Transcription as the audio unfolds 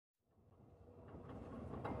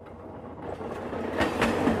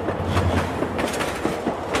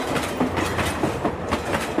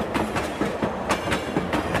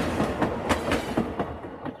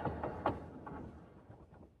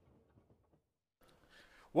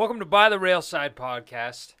Welcome to By the Railside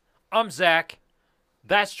Podcast. I'm Zach.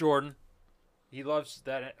 That's Jordan. He loves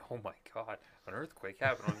that. Oh my God. An earthquake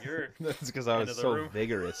happened on your That's because I end was of the so room.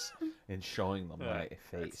 vigorous in showing them Yeah, my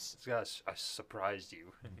face. I surprised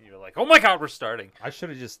you. You're like, oh my God, we're starting. I should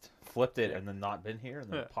have just flipped it Yeah. and then not been here and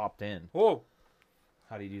then Yeah. popped in. Whoa.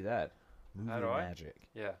 How do you do that? How Movie do I? magic.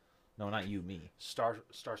 Yeah. No, not you, me. Star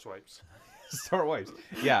swipes. Star Wars.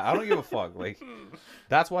 Yeah, I don't give a fuck. Like,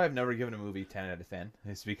 that's why I've never given a movie 10 out of 10.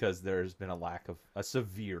 It's because there's been a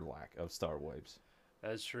severe lack of Star Wipes.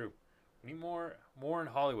 That's true. We need more in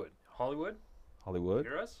Hollywood. Hollywood? Hollywood?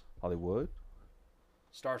 Hear us? Hollywood?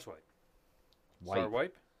 Star swipe. Wipe. Star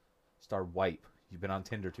wipe? Star Wipe. You've been on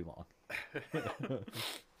Tinder too long.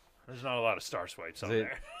 There's not a lot of star swipes on It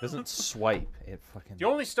there. doesn't swipe. It fucking... The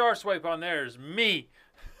only star swipe on there is me.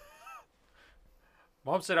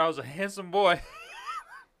 Mom said I was a handsome boy.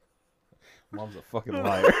 Mom's a fucking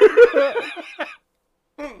liar.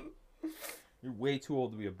 You're way too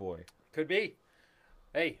old to be a boy. Could be.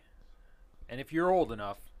 Hey, and if you're old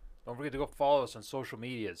enough, don't forget to go follow us on social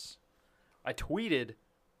medias. I tweeted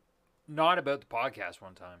not about the podcast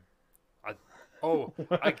one time.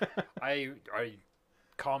 I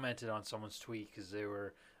commented on someone's tweet because they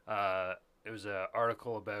were it was an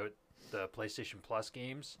article about the PlayStation Plus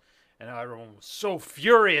games, and everyone was so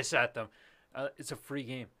furious at them. It's a free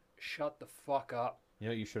game. Shut the fuck up. You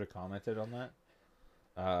know, you should have commented on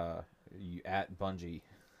that. You at Bungie,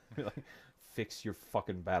 like, fix your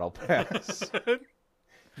fucking battle pass.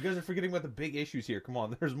 You guys are forgetting about the big issues here. Come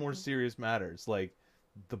on, there's more serious matters like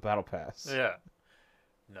the battle pass. Yeah.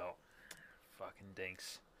 No. Fucking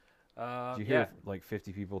dinks. Did you hear like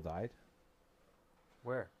 50 people died?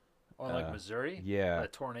 Where? Oh, like Missouri? Yeah, A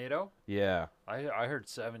tornado? yeah. I heard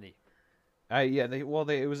 70.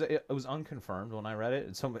 It was unconfirmed when I read it,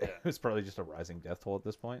 and it was probably just a rising death toll at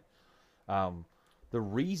this point. The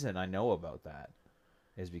reason I know about that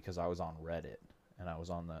is because I was on Reddit and I was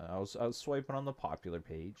swiping on the popular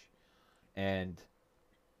page, and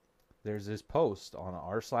there's this post on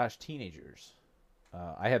r/teenagers.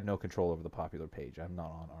 I have no control over the popular page. I'm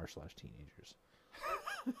not on r/teenagers.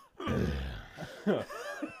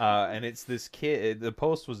 And it's this kid. The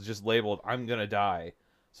post was just labeled "I'm gonna die."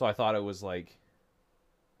 So I thought it was like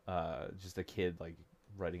just a kid like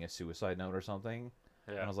writing a suicide note or something.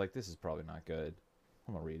 Yeah. And I was like, this is probably not good.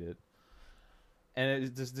 I'm gonna read it. And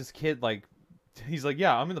it's just this kid like he's like,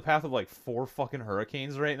 yeah, I'm in the path of like 4 fucking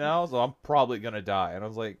hurricanes right now, so I'm probably gonna die. And I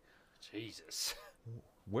was like, Jesus.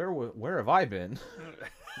 where have I been?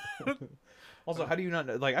 Also, how do you not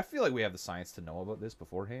know? Like, I feel like we have the science to know about this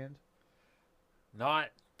beforehand. Not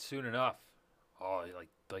soon enough. Oh,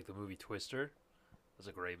 like the movie Twister? That's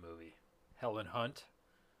a great movie. Helen Hunt,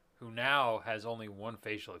 who now has only one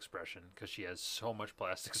facial expression because she has so much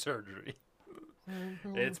plastic surgery.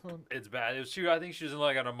 It's bad. I think she was in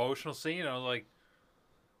like an emotional scene. And I was like,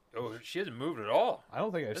 oh, she hasn't moved at all. I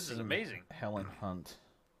don't think I've This is seen amazing. Helen Hunt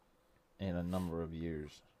in a number of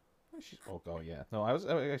years. Oh yeah. No,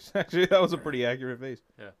 actually that was a pretty accurate face.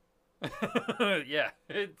 Yeah,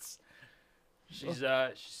 she's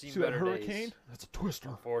seen See that better hurricane? days, That's a twister.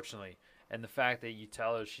 unfortunately. And the fact that you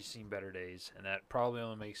tell her she's seen better days, and that probably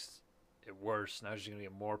only makes it worse. Now she's gonna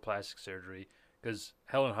get more plastic surgery because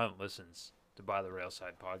Helen Hunt listens to By the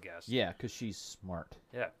Railside podcast. Yeah, because she's smart.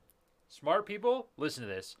 Yeah, smart people, listen to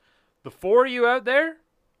this. The 4 of you out there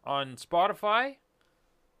on Spotify,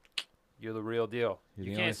 you're the real deal. You're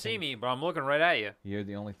You the can't only see thing- me, but I'm looking right at you. You're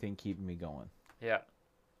the only thing keeping me going. Yeah.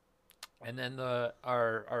 And then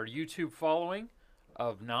our YouTube following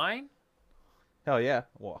of 9, Hell yeah.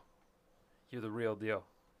 Well, you're the real deal.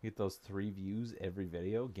 get those 3 views every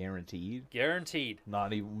video, guaranteed. Guaranteed.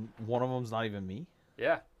 Not even one of them's not even me.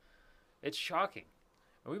 Yeah. It's shocking.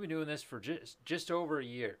 And we've been doing this for just over a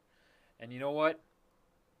year. And you know what?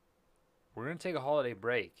 We're going to take a holiday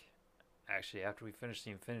break, actually, after we finish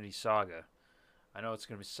the Infinity Saga. I know it's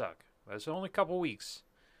going to suck, but it's only a couple weeks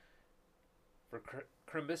for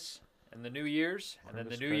Crimbus and the New Year's. And then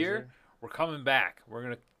the New Year, we're coming back. We're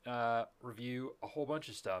going to review a whole bunch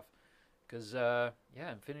of stuff. Because,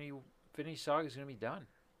 Infinity Saga is going to be done.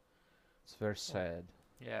 It's very sad.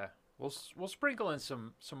 Yeah. We'll sprinkle in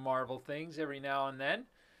some Marvel things every now and then,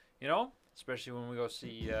 you know, especially when we go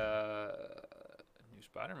see new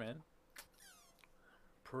Spider-Man.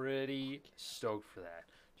 Pretty stoked for that.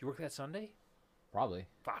 Do you work that Sunday? Probably.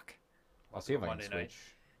 Fuck. I'll see if I can Monday switch. night.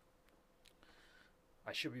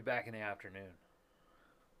 I should be back in the afternoon.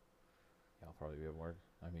 Yeah, I'll probably be at work.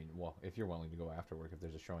 I mean, well, if you're willing to go after work, if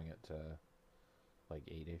there's a showing at like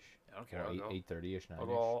 8-ish. I don't care. Or I'll go. 8:30ish, 9ish. I'll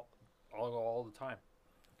go all the time.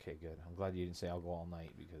 Okay, good. I'm glad you didn't say I'll go all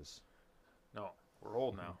night because No. We're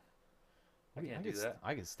old now. I can't do that.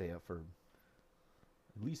 I could stay up for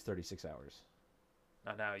at least 36 hours.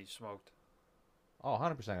 Not now. You smoked. Oh,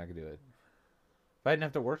 100% I could do it. If I didn't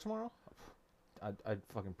have to work tomorrow, I'd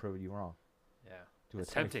fucking prove you wrong. Yeah. Do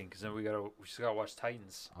It's tempting because then we just gotta watch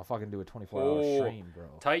Titans. I'll fucking do a 24-hour stream, bro.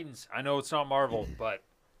 Titans. I know it's not Marvel, but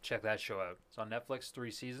check that show out. It's on Netflix.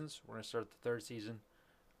 3 seasons. We're gonna start the 3rd season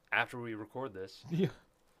after we record this. Yeah.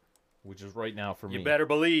 Which is right now for me. You better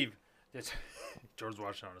believe. George's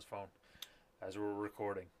watching on his phone as we're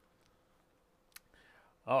recording.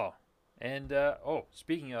 Oh, and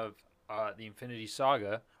speaking of the Infinity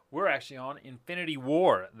Saga, we're actually on Infinity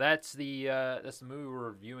War. That's the movie we're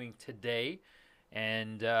reviewing today,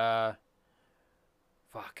 and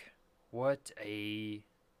what a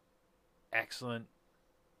excellent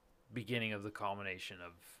beginning of the culmination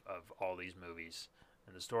of all these movies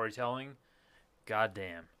and the storytelling.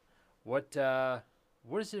 Goddamn, what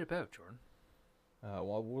is it about, Jordan?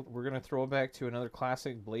 Well, we're going to throw it back to another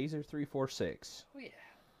classic, Blazer 346. Oh,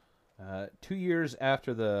 yeah. 2 years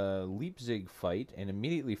after the Leipzig fight and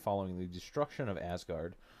immediately following the destruction of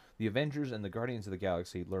Asgard, the Avengers and the Guardians of the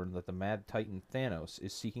Galaxy learn that the Mad Titan Thanos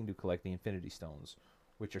is seeking to collect the Infinity Stones,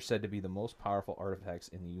 which are said to be the most powerful artifacts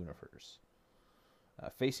in the universe.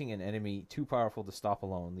 Facing an enemy too powerful to stop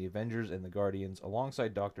alone, the Avengers and the Guardians,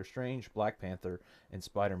 alongside Doctor Strange, Black Panther, and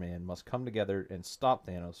Spider-Man, must come together and stop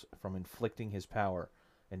Thanos from inflicting his power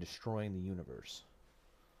and destroying the universe.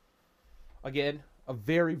 Again, a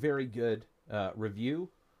very, very good review.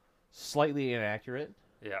 Slightly inaccurate.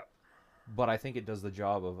 Yeah. But I think it does the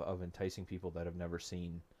job of enticing people that have never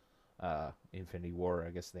seen Infinity War, I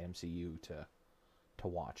guess the MCU, to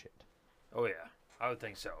watch it. Oh, yeah. I would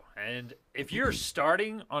think so. And if you're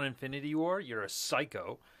starting on Infinity War, you're a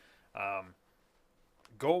psycho.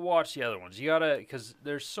 Go watch the other ones. You gotta, because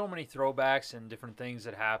there's so many throwbacks and different things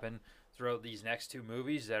that happen throughout these next 2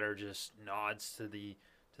 movies that are just nods to the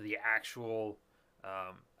actual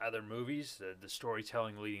other movies, the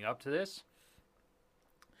storytelling leading up to this.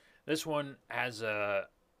 This one has I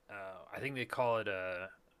think they call it a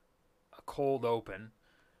cold open.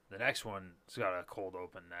 The next one's got a cold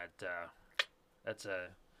open that's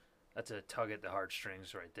a tug at the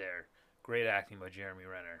heartstrings right there. Great acting by Jeremy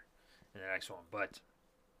Renner in the next one. But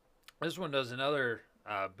this one does another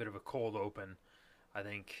bit of a cold open, I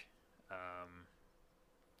think,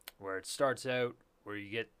 where it starts out where you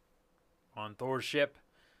get on Thor's ship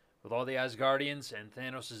with all the Asgardians, and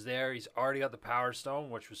Thanos is there. He's already got the Power Stone,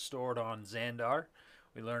 which was stored on Xandar.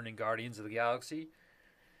 We learned in Guardians of the Galaxy.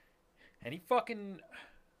 And he fucking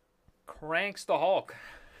cranks the Hulk.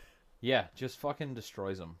 Yeah, just fucking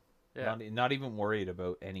destroys him. Yeah. Not even worried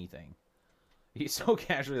about anything. He's so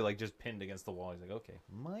casually like just pinned against the wall. He's like, okay,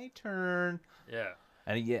 my turn. Yeah.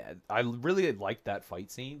 And yeah, I really liked that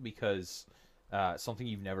fight scene because something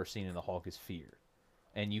you've never seen in the Hulk is fear.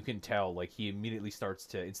 And you can tell, like, he immediately starts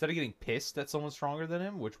to, instead of getting pissed at someone stronger than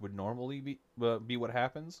him, which would normally be what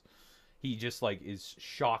happens, he just, like, is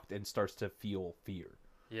shocked and starts to feel fear.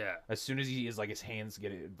 Yeah. As soon as he is, like, his hands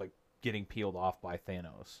getting peeled off by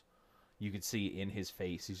Thanos, you can see in his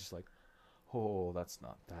face, he's just like, oh, that's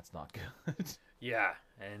not good. Yeah,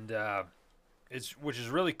 and which is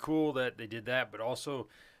really cool that they did that, but also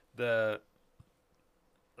the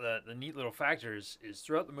neat little factor is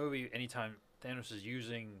throughout the movie, anytime Thanos is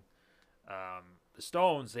using the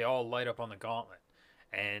stones, they all light up on the gauntlet,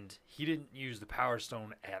 and he didn't use the Power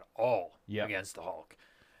Stone at all against the Hulk.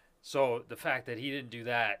 So the fact that he didn't do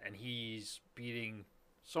that, and he's beating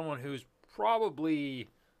someone who's probably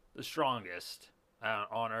the strongest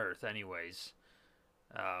on Earth, anyways.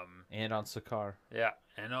 And on Sakaar. Yeah,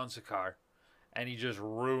 and on Sakaar, and he just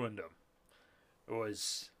ruined him.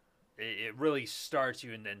 It really starts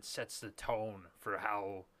you and then sets the tone for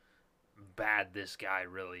how bad this guy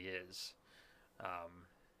really is,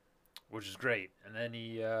 which is great. And then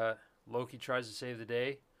Loki tries to save the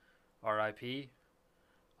day. R.I.P.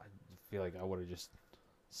 I feel like I would have just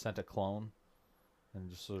sent a clone and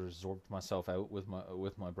just sort of zorbed myself out with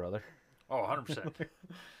my brother. Oh, 100%.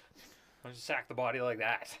 I just sack the body like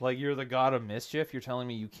that. Like, you're the god of mischief. You're telling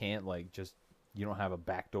me you can't, like, you don't have a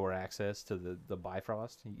backdoor access to the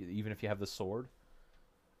Bifrost, even if you have the sword?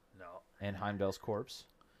 No. And Heimdall's corpse?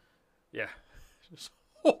 Yeah. Just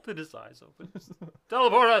holding his eyes open.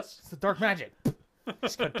 Teleport us! It's the dark magic.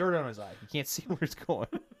 He's got dirt on his eye. You can't see where it's going.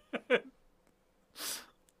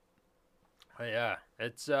 Yeah.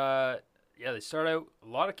 It's, they start out, a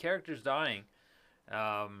lot of characters dying.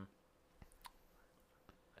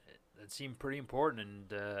 It seemed pretty important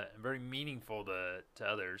and very meaningful to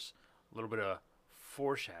others. A little bit of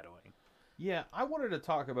foreshadowing. Yeah, I wanted to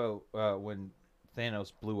talk about when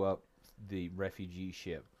Thanos blew up the refugee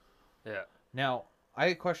ship. Yeah. Now, I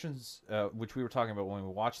had questions, which we were talking about when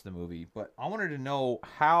we watched the movie, but I wanted to know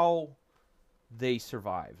how they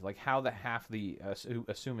survived, like how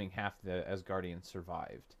assuming half the Asgardians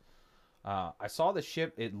survived. I saw the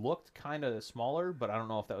ship; it looked kind of smaller, but I don't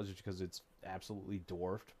know if that was just because it's absolutely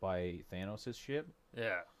dwarfed by Thanos' ship.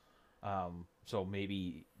 Yeah. So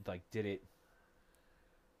maybe like did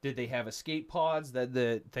they have escape pods that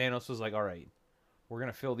the Thanos was like, all right, we're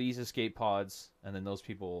gonna fill these escape pods, and then those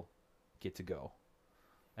people get to go,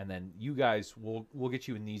 and then you guys we'll get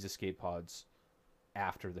you in these escape pods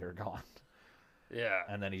after they're gone. Yeah.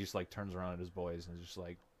 And then he just like turns around at his boys and is just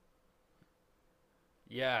like,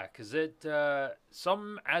 Yeah, because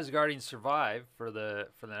some Asgardians survive for the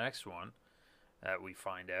next one that we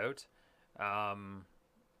find out.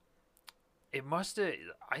 It must have.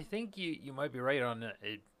 I think you might be right on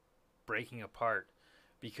it breaking apart,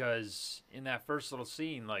 because in that first little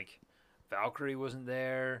scene, like Valkyrie wasn't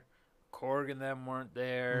there, Korg and them weren't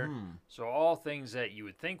there, so all things that you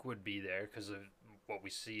would think would be there because of what we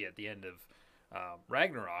see at the end of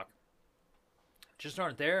Ragnarok just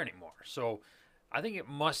aren't there anymore. So I think it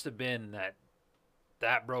must have been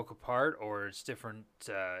that broke apart, or it's different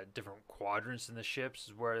quadrants in the ships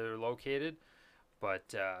is where they're located.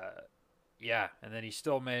 But yeah, and then he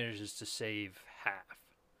still manages to save half.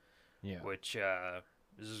 yeah, Which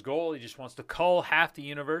is his goal. He just wants to cull half the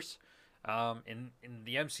universe. In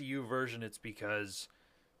the MCU version, it's because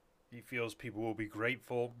he feels people will be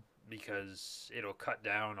grateful because it'll cut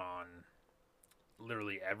down on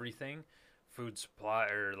literally everything, food supply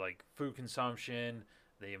or like food consumption,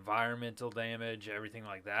 the environmental damage, everything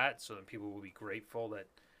like that. So that people will be grateful that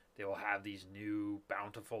they will have these new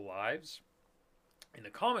bountiful lives. In the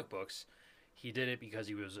comic books, he did it because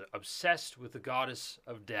he was obsessed with the goddess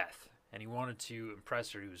of death, and he wanted to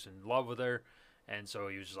impress her. He was in love with her, and so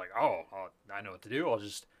he was just like, "Oh, I know what to do. I'll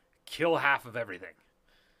just kill half of everything."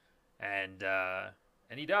 And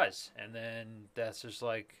he does, and then Death's just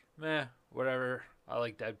like, "Meh, whatever. I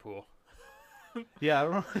like Deadpool." yeah. I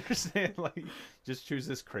don't understand. Like, just choose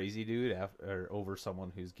this crazy dude over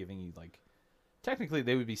someone who's giving you like, technically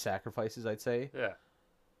they would be sacrifices, I'd say. Yeah,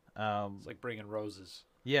 Um, it's like bringing roses.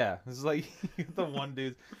 yeah, it's like the one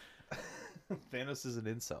dude. Thanos is an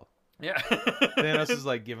incel. Yeah, Thanos is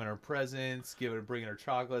like giving her presents, bringing her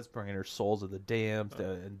chocolates, bringing her souls of the damned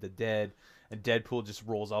and the dead. And Deadpool just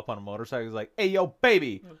rolls up on a motorcycle. He's like, "Hey, yo,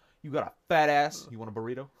 baby, you got a fat ass. You want a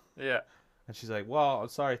burrito?" yeah. And she's like, "Well, I'm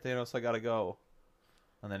sorry, Thanos, I gotta go."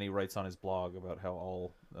 And then he writes on his blog about how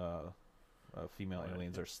all female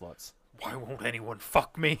aliens are sluts. Why won't anyone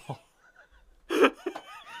fuck me?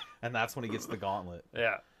 And that's when he gets the gauntlet.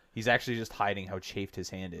 Yeah, He's actually just hiding how chafed his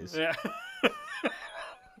hand is. yeah.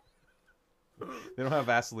 They don't have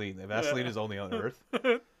Vaseline. The Vaseline is only on Earth.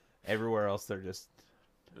 Everywhere else, they're just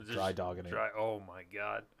dry dogging it. Oh my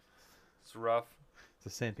god, it's rough. It's a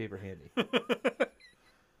sandpaper handy.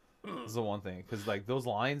 This is the one thing, because like those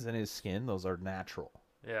lines in his skin, those are natural.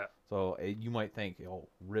 Yeah, So you might think, oh,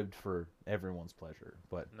 ribbed for everyone's pleasure,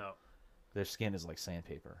 but no. their skin is like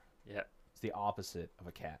sandpaper. Yeah, It's the opposite of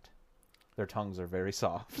a cat. Their tongues are very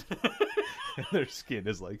soft, and their skin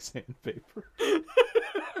is like sandpaper.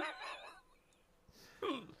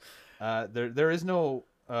 There is no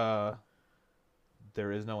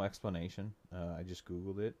explanation. I just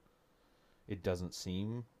Googled it. It doesn't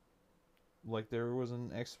seem like there was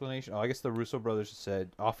an explanation. Oh, I guess the Russo brothers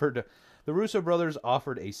offered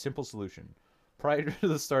a simple solution. Prior to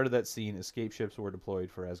the start of that scene, escape ships were deployed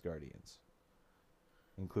for Asgardians,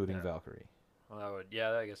 including Yeah. Valkyrie. well,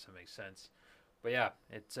 I guess that makes sense. But yeah,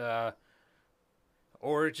 it's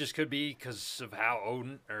or it just could be because of how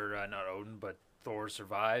Odin, or not Odin, but Thor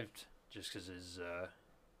survived, just because his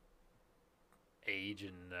age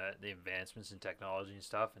and the advancements in technology and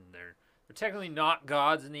stuff, and they're technically not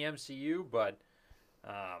gods in the MCU, but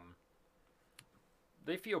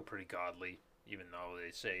they feel pretty godly, even though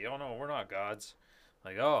they say, "Oh no, we're not gods."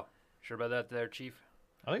 Like, oh, sure about that, there, Chief.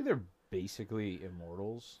 I think they're basically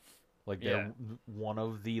immortals. Like they're one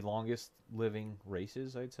of the longest living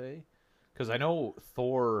races, I'd say. Because I know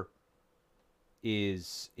Thor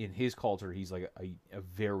is, in his culture, he's like a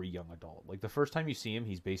very young adult. Like the first time you see him,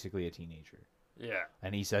 he's basically a teenager. Yeah,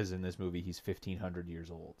 And he says in this movie he's 1,500 years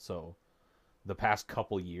old. So the past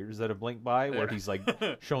couple years that have blinked by, where he's like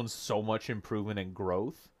shown so much improvement and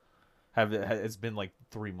growth, it's been like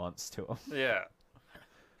 3 months to him. yeah.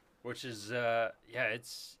 Which is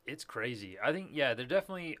it's crazy. I think they're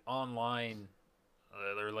definitely online.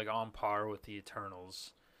 They're like on par with the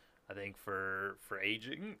Eternals. I think for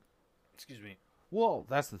aging. Excuse me. Well,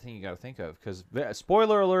 that's the thing you got to think of. Because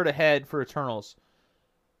spoiler alert ahead for Eternals.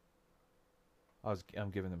 I'm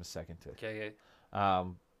giving them a second to. Okay.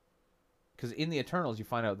 Because in the Eternals, you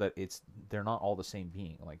find out that they're not all the same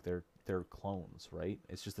being. Like they're clones, right?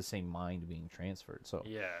 It's just the same mind being transferred. So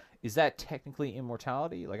Yeah. is that technically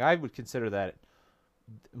immortality? Like I would consider that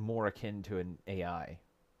more akin to an AI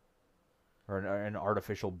or an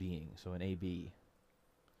artificial being, so an AB.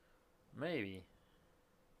 Maybe.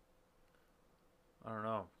 I don't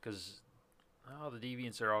know, because the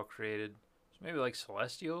deviants are all created. So maybe like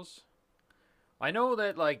Celestials. I know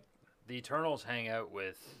that like the Eternals hang out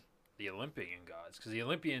with the Olympian gods, because the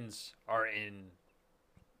Olympians are in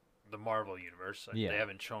the Marvel universe. Like, Yeah. They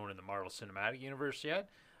haven't shown in the Marvel Cinematic Universe yet.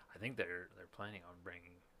 I think they're planning on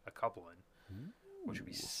bringing a couple in, which would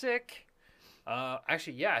be sick.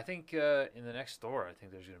 Actually, yeah, I think in the next Thor, I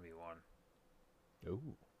think there's gonna be one.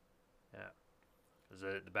 Ooh. Yeah, 'cause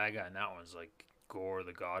the bad guy in that one's like Gore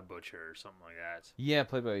the God Butcher or something like that. Yeah,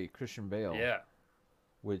 played by Christian Bale. Yeah,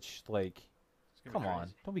 Which like, it's gonna be come on,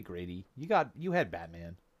 crazy. don't be Grady. You had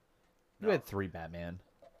Batman. You No. had 3 Batman.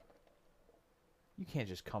 You can't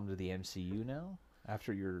just come to the MCU now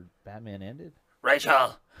after your Batman ended.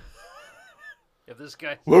 Rachel. If this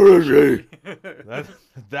guy. Where is he?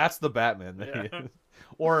 That's the Batman. That he Yeah. is.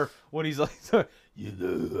 Or when he's like, you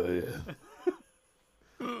know who I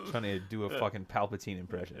am. Trying to do a fucking Palpatine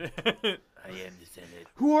impression. I am the Senate.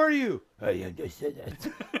 Who are you? I am the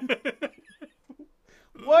Senate.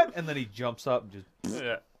 What? And then he jumps up and just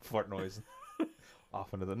Yeah, fart noise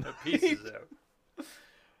off into the the night. pieces out.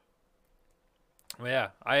 Well,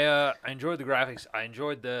 yeah, I enjoyed the graphics. I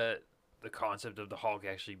enjoyed the concept of the Hulk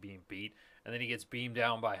actually being beat, and then he gets beamed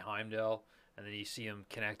down by Heimdall, and then you see him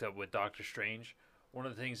connect up with Doctor Strange. One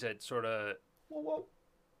of the things that sort of Whoa.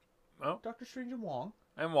 Oh. Doctor Strange and Wong.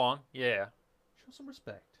 and Wong, yeah, Show some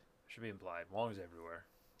respect. should be implied. Wong's everywhere.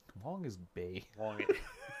 Wong is Bay. Wong,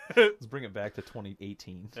 Let's bring it back to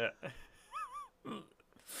 2018. yeah.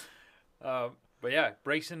 But yeah,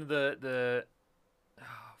 breaks into the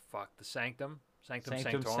Sanctum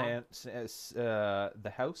Sanctorum.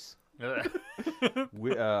 The house. Yeah.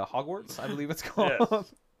 Hogwarts, I believe it's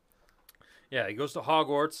called. Yeah, he goes to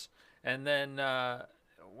Hogwarts, and then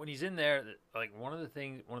when he's in there, like one of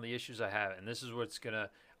the issues I have, and this is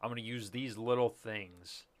I'm gonna use these little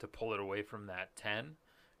things to pull it away from that 10,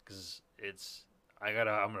 because I'm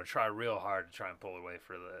gonna try real hard to try and pull it away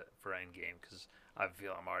for Endgame, because I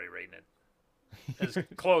feel I'm already rating it as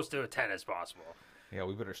close to a 10 as possible. Yeah,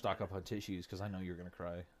 we better stock up on tissues because I know you're gonna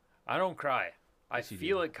cry. I don't cry. I Yes, you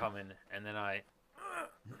feel do. it coming, and then I.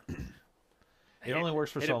 It only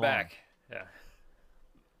works for hit so it long. back. Yeah.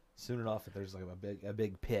 Soon enough, there's like a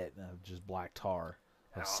big pit of just black tar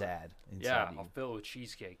of Oh, sad inside Yeah, you. I'll fill it with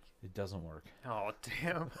cheesecake. It doesn't work. Oh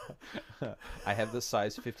damn. I have the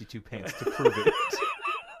size 52 pants to prove it.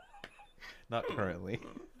 Not currently.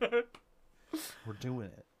 We're doing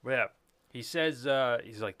it. But yeah, he says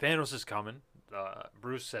he's like Thanos is coming.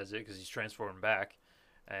 Bruce says it because he's transforming back,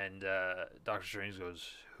 and Doctor Strange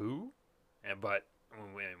goes, "Who?" But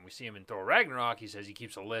when we see him in Thor Ragnarok, he says he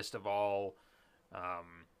keeps a list of all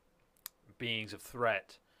beings of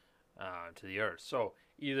threat to the Earth. So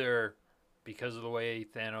either because of the way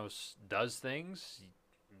Thanos does things,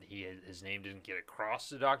 his name didn't get across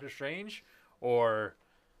to Doctor Strange, or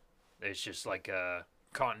it's just like a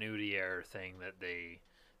continuity error thing that they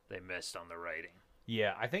missed on the writing.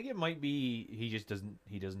 Yeah, I think it might be he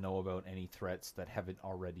doesn't know about any threats that haven't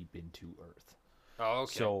already been to Earth. Oh,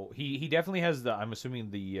 okay. So he definitely has I'm assuming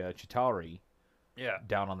the Chitauri yeah.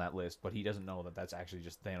 down on that list, but he doesn't know that that's actually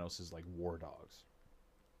just Thanos' like war dogs.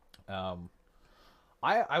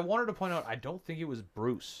 I wanted to point out I don't think it was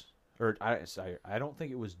Bruce, or I don't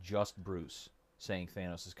think it was just Bruce saying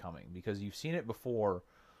Thanos is coming, because you've seen it before.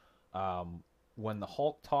 When the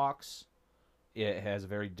Hulk talks, it has a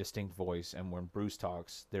very distinct voice, and when Bruce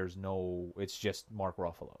talks, it's just Mark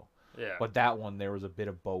Ruffalo. Yeah. But that one, there was a bit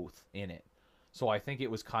of both in it. So I think it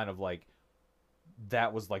was kind of like,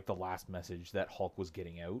 that was like the last message that Hulk was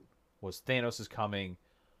getting out, was Thanos is coming,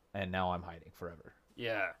 and now I'm hiding forever.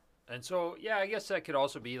 Yeah. And so, yeah, I guess that could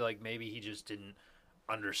also be like maybe he just didn't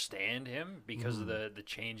understand him because of the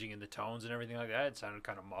changing in the tones and everything like that. It sounded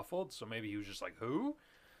kind of muffled. So maybe he was just like, who?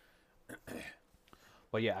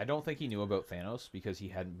 But yeah, I don't think he knew about Thanos because he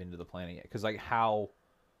hadn't been to the planet yet. Because like how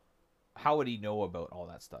would he know about all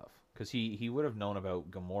that stuff? Because he would have known about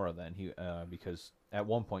Gamora then. Because at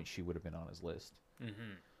one point she would have been on his list.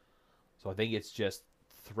 Mm-hmm. So I think it's just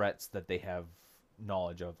threats that they have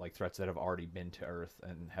knowledge of, like threats that have already been to Earth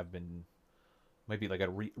and have been maybe like a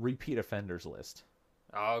repeat offenders list.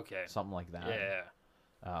 Oh, okay. Something like that.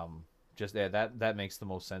 Yeah. Just that makes the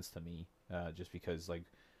most sense to me. Just because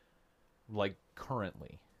like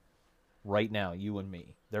currently, right now, you and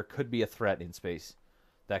me, there could be a threat in space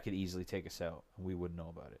that could easily take us out, and we wouldn't know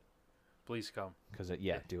about it. Please come. Because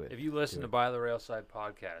do it. If you listen Do to it. By the Railside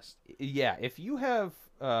podcast, Yeah, if you have,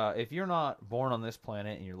 if you're not born on this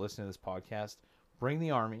planet and you're listening to this podcast, bring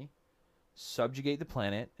the army, subjugate the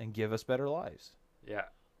planet, and give us better lives. yeah,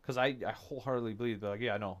 Because I wholeheartedly believe that, like,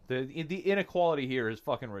 yeah, I know. The inequality here is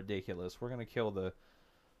fucking ridiculous. We're going to kill the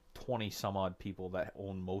 20-some-odd people that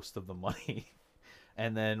own most of the money.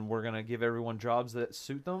 And then we're going to give everyone jobs that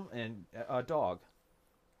suit them and a dog.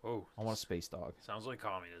 oh, I want a space dog. sounds like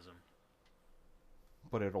communism.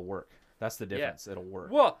 But it'll work. That's the difference. It'll work.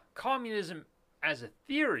 Well, communism as a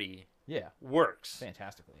theory Yeah, works.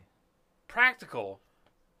 fantastically. Practical,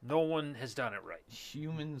 no one has done it right.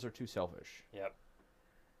 Humans are too selfish. Yep.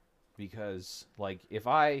 Because, like,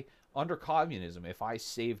 under communism, if I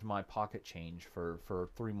saved my pocket change for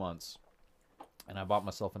 3 months and I bought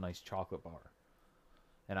myself a nice chocolate bar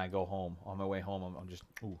and I go home, on my way home, I'm just,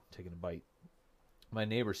 taking a bite. My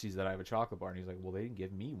neighbor sees that I have a chocolate bar and he's like, well, they didn't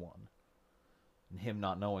give me one. And him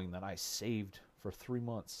not knowing that I saved for 3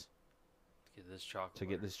 months Get this chocolate. to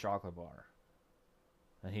get this chocolate bar.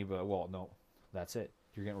 And he, well, no, that's it.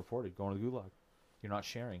 You're getting reported, going to the gulag. You're not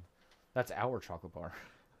sharing. That's our chocolate bar.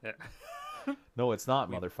 Yeah. No, it's not,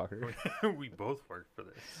 motherfucker. We both work for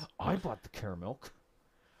this. I bought the caramel.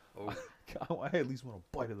 Oh, I at least want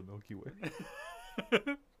a bite of the Milky Way.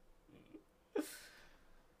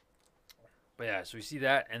 but yeah, so we see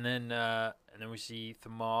that, and then we see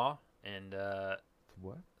Thamar and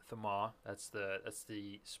What? Thamar. That's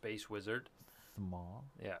the space wizard. Thamar?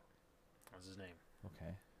 Yeah, that's his name.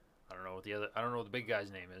 Okay. I don't know what the big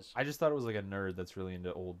guy's name is. I just thought it was like a nerd that's really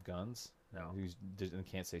into old guns. No.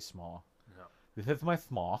 Can't say small. No. This is my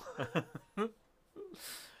small.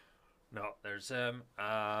 No, there's him.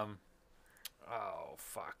 Oh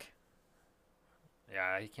fuck. Yeah,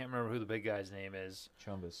 I can't remember who the big guy's name is.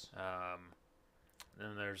 Chumbus.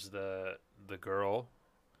 Then there's the girl.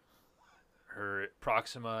 Her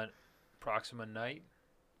Proxima Knight,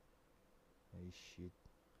 Hey, shit.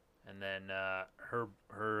 and then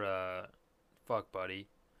her fuck buddy.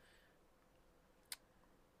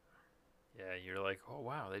 Yeah, you're like, oh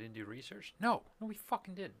wow, they didn't do research. No, we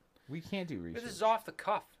fucking didn't. We can't do research. This is off the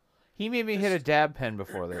cuff. He made me hit a dab pen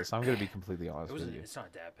before this. I'm going to be completely honest with you. It's not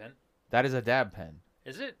a dab pen, That is a dab pen.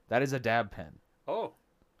 is it? That is a dab pen. Oh,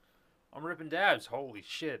 I'm ripping dabs. Holy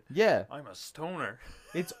shit. Yeah. I'm a stoner.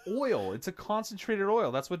 It's oil. It's a concentrated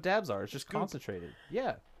oil. That's what dabs are. It's just Goop. concentrated.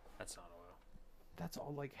 Yeah. That's not oil. That's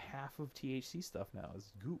all like half of THC stuff now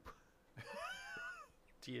is goop.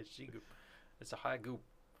 THC goop. It's a high goop.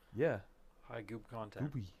 Yeah. High goop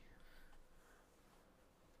content. Goopy.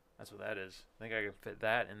 That's what that is. Think I can fit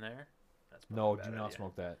that in there? That's probably No, a bad do not idea.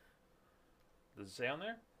 smoke that. Does it say on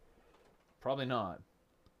there? Probably not.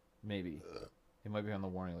 Maybe. It might be on the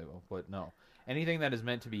warning label, but no. Anything that is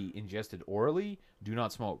meant to be ingested orally, do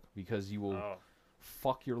not smoke because you will Oh,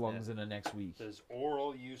 fuck your lungs in the next week. there's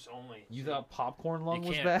oral use only. You thought popcorn lung you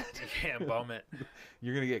was can't, bad? You can't bum it.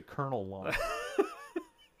 You're going to get Colonel lung.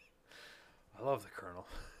 I love the Colonel.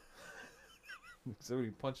 So he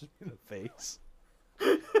punches me in the face.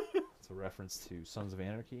 It's a reference to Sons of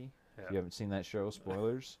Anarchy. Yeah. If you haven't seen that show,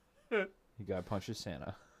 spoilers. He guy punches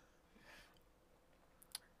Santa.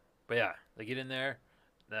 But yeah, they get in there.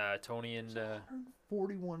 Tony and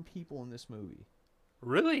 41 people in this movie.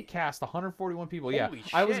 really? Cast 141 people. Holy yeah,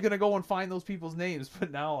 I was shit. gonna go and find those people's names,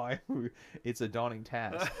 but now it's a daunting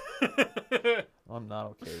task. I'm not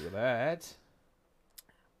okay with that.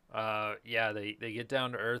 Yeah, they get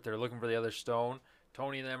down to Earth. They're looking for the other stone.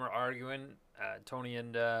 Tony and them are arguing. Tony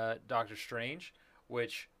and Doctor Strange,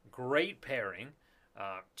 which great pairing.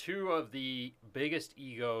 Two of the biggest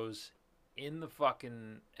egos in the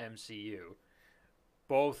fucking MCU.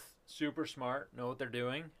 Both super smart, know what they're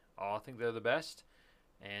doing. All think they're the best,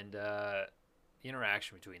 and the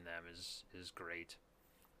interaction between them is great.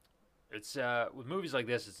 It's with movies like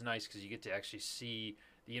this, it's nice because you get to actually see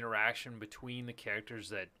the interaction between the characters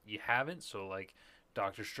that you haven't. So like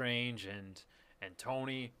Doctor Strange and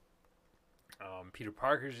Tony, Peter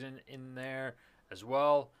Parker's in there as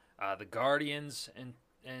well. The Guardians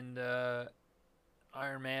and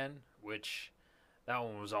Iron Man, which that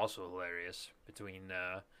one was also hilarious between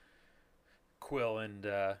Quill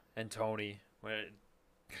and Tony. When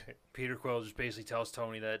Peter Quill just basically tells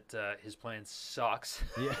Tony that his plan sucks.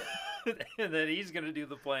 Yeah. And that he's gonna do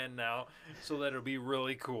the plan now, so that it'll be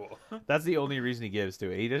really cool. That's the only reason he gives to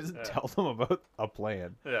it. He doesn't Yeah. tell them about a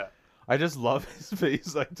plan. Yeah. I just love his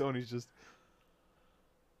face. Like Tony's just.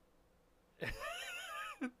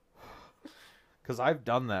 Because I've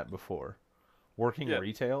done that before. Working Yeah.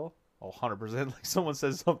 retail, 100%. Like someone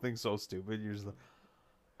says something so stupid, you're just like,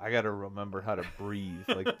 I gotta remember how to breathe.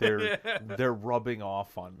 Like they're rubbing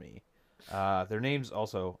off on me. Their names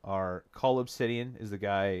also are Call Obsidian is the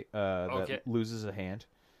guy Okay. that loses a hand.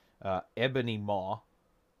 Ebony Maw.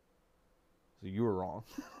 So you were wrong.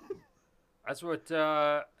 That's what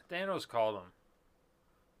Thanos called him.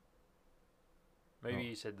 Maybe Oh.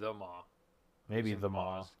 he said the Maw. Maybe Some the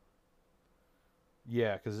Maw. Maws.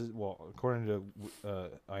 Yeah, because according to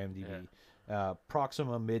IMDb,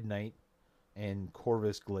 Proxima Midnight and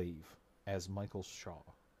Corvus Glaive as Michael Shaw.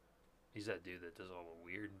 He's that dude that does all the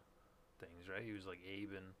weird things, right? He was like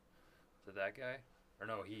Abe and is it that guy? Or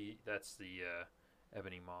no, that's the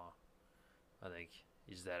Ebony Maw. I think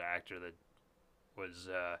he's that actor that was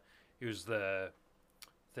he was the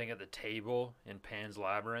thing at the table in Pan's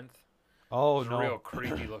Labyrinth. Oh He's a no, real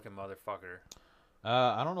creepy looking motherfucker.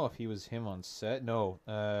 I don't know if he was him on set. No,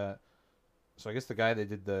 so I guess the guy that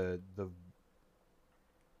did the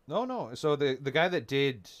no. So the guy that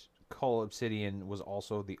did Call Obsidian was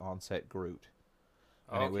also the on-set Groot,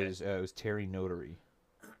 and Okay. it was Terry Notary.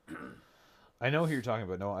 I know who you're talking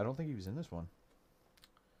about. No, I don't think he was in this one.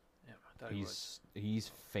 Yeah, I thought he was.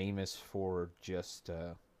 He's famous for just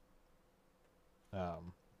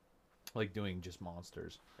like doing just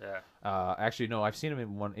monsters. Yeah. Actually, no, I've seen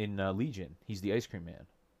him in Legion. He's the ice cream man.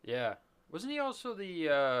 Yeah. Wasn't he also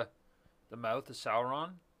the mouth of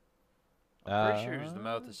Sauron? I'm pretty sure he was the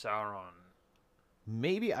mouth of Sauron.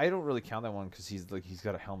 Maybe I don't really count that one because he's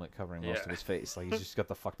got a helmet covering most Yeah. of his face. Like he's just got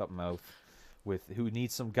the fucked up mouth. With who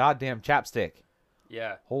needs some goddamn chapstick?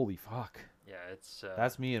 Yeah. Holy fuck! Yeah. It's.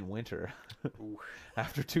 That's me in winter. Ooh.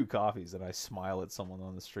 After 2 coffees, and I smile at someone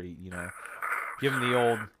on the street. You know, give him the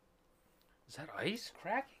old. Is that ice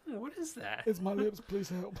cracking? What is that? It's my lips. Please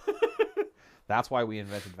help. That's why we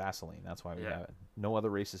invented Vaseline. That's why we Yeah. have it. No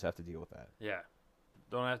other races have to deal with that. Yeah.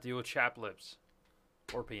 Don't have to deal with chap lips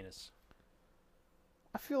or penis.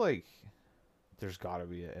 I feel like there's got to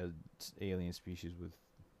be a alien species with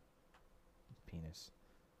penis.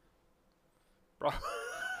 Bro.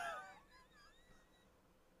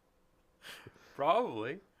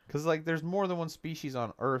 Probably. Because like, there's more than one species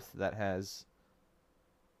on Earth that has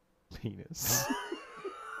penis.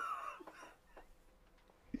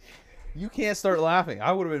 You can't start laughing.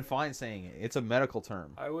 I would have been fine saying it. It's a medical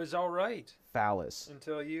term. I was all right Phallus.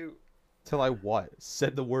 until you. Till I what?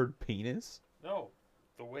 Said the word penis? No,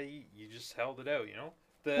 the way you just held it out. You know,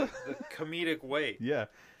 the comedic way. Yeah.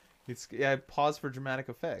 I paused for dramatic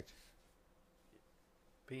effect.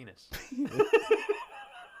 Penis.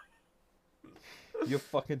 You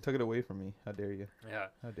fucking took it away from me. How dare you? Yeah.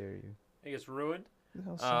 How dare you? I think it's ruined. Who the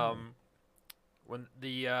hell's saying When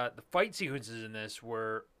the fight sequences in this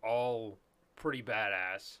were all pretty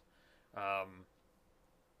badass.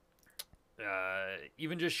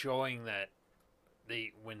 Even just showing that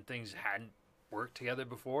when things hadn't worked together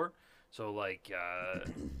before. So like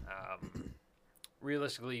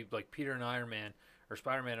realistically, like Peter and Iron Man or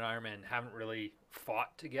Spider-Man and Iron Man haven't really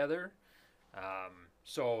fought together.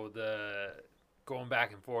 So the going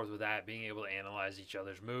back and forth with that, being able to analyze each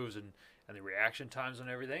other's moves and the reaction times and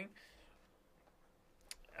everything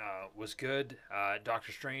was good.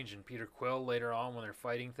 Doctor Strange and Peter Quill later on when they're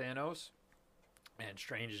fighting Thanos, and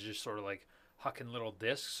Strange is just sort of like hucking little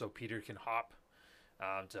discs so Peter can hop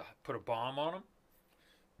to put a bomb on him.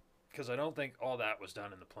 Because I don't think all that was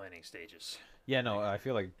done in the planning stages. Yeah, no, I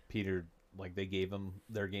feel like Peter, like they gave them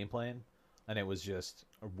their game plan, and it was just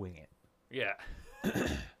wing it. Yeah.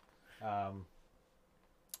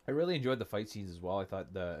 I really enjoyed the fight scenes as well. I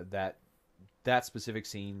thought that specific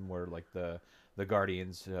scene where like the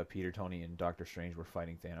Guardians, Peter, Tony, and Doctor Strange were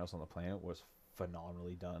fighting Thanos on the planet was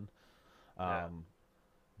phenomenally done. Yeah.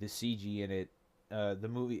 The CG in it, the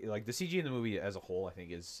movie, like the CG in the movie as a whole, I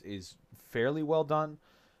think is fairly well done.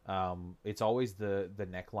 It's always the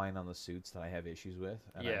neckline on the suits that I have issues with,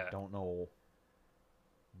 and Yeah. I don't know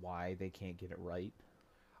why they can't get it right.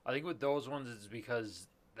 I think with those ones, it's because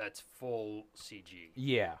that's full CG.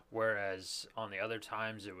 Yeah. Whereas on the other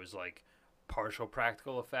times, it was like partial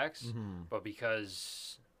practical effects. Mm-hmm. But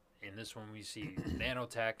because in this one, we see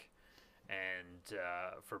nanotech, and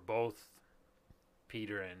for both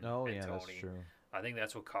Peter and Tony, That's true. I think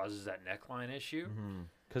that's what causes that neckline issue.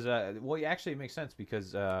 Because actually, it makes sense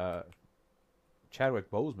because Chadwick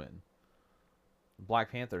Boseman,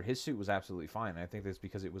 Black Panther, his suit was absolutely fine. I think that's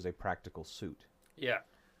because it was a practical suit. Yeah.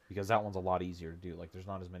 Because that one's a lot easier to do. Like, there's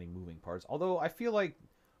not as many moving parts. Although I feel like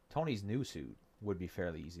Tony's new suit would be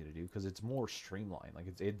fairly easy to do because it's more streamlined.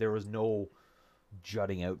 Like, there was no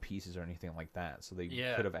jutting out pieces or anything like that. So they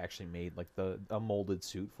could have actually made like a molded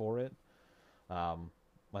suit for it.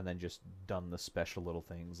 and then just done the special little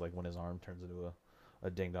things, like when his arm turns into a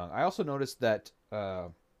ding dong. I also noticed that Chris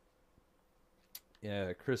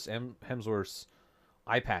Hemsworth's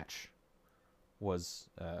eye patch was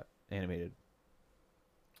animated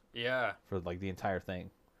Yeah. for like the entire thing,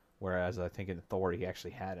 whereas I think in Thor he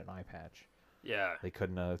actually had an eye patch. Yeah. They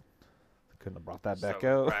couldn't have brought that back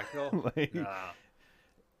So out. practical? Like, Nah.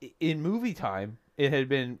 in movie time, it had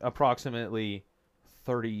been approximately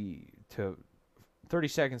 30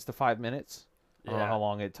 seconds to 5 minutes. I don't know how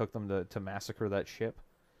long it took them to massacre that ship.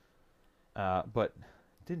 But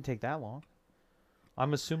it didn't take that long.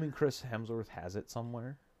 I'm assuming Chris Hemsworth has it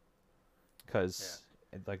somewhere. Because,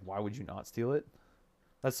 like, why would you not steal it?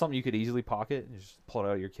 That's something you could easily pocket and just pull it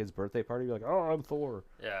out at your kid's birthday party. Be like, oh, I'm Thor.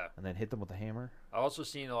 Yeah. And then hit them with a hammer. I've also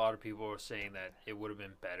seen a lot of people saying that it would have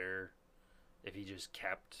been better if he just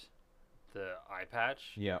kept the eye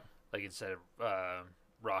patch. Yeah. Like, instead of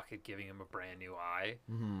Rocket giving him a brand new eye.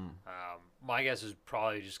 Mm-hmm. My guess is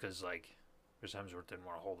probably just because, like, Chris Hemsworth didn't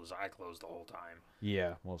want to hold his eye closed the whole time.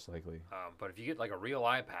 Yeah, most likely. But if you get, like, a real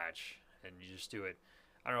eye patch and you just do it,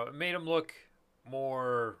 I don't know, it made him look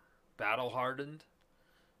more battle-hardened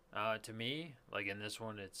to me. Like, in this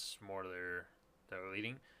one, it's more they're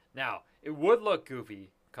leading. Now, it would look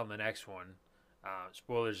goofy come the next one.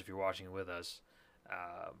 Spoilers if you're watching it with us.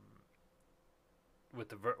 With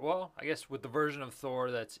the version of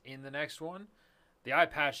Thor that's in the next one, the eye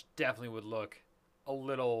patch definitely would look a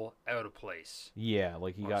little out of place. Yeah,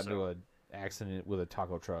 like he Or got so. into an accident with a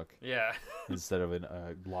taco truck Yeah. instead of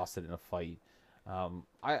lost it in a fight.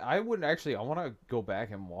 I wouldn't actually. I want to go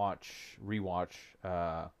back and rewatch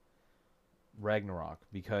Ragnarok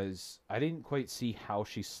because I didn't quite see how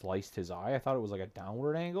she sliced his eye. I thought it was like a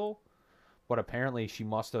downward angle, but apparently she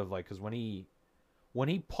must have, like, because when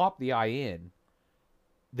he popped the eye in,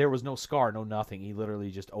 there was no scar, no nothing. He literally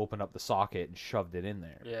just opened up the socket and shoved it in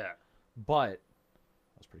there. Yeah. But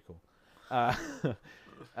that was pretty cool.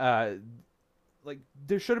 Like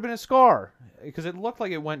there should have been a scar because it looked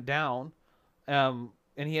like it went down, and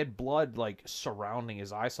he had blood like surrounding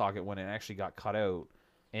his eye socket when it actually got cut out.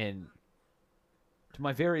 And to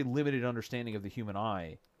my very limited understanding of the human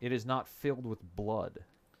eye, it is not filled with blood.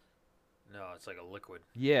 No, it's like a liquid.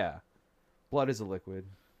 Yeah, blood is a liquid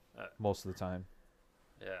most of the time.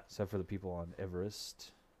 Yeah. Except for the people on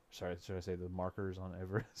Everest. Sorry, should I say the markers on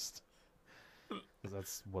Everest? Because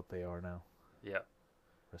that's what they are now. Yeah.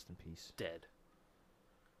 Rest in peace. Dead.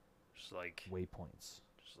 Just like Waypoints.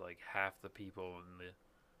 half the people in the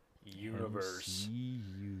universe. MCU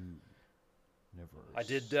universe. I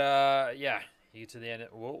did. You get to the end.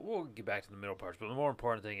 We'll get back to the middle parts, but the more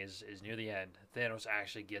important thing is near the end. Thanos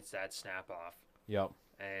actually gets that snap off, Yep.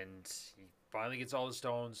 and he finally gets all the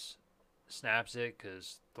stones, snaps it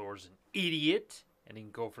because Thor's an idiot, and he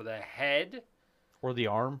can go for the head. Or the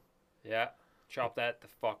arm. Yeah, chop that the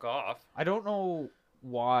fuck off. I don't know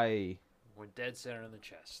why. Went dead center in the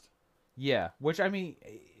chest. Yeah, which I mean,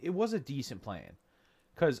 it was a decent plan.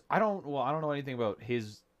 Because I don't know anything about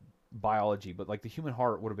his biology, but like the human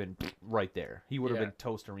heart would have been right there. He would have been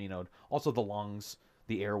toasterinoed. Also the lungs,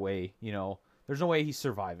 the airway, there's no way he's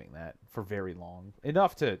surviving that for very long.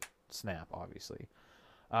 Enough to snap, obviously.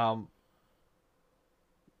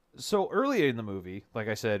 So early in the movie, like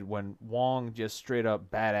I said, when Wong just straight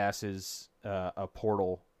up badasses a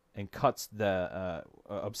portal and cuts the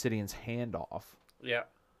Obsidian's hand off, Yeah.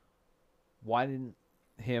 why didn't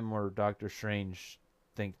him or Doctor Strange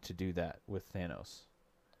think to do that with Thanos?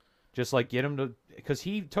 Just like get him to, because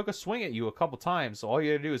he took a swing at you a couple times, so all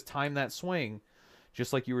you gotta do is time that swing,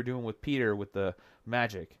 just like you were doing with Peter with the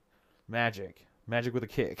magic with a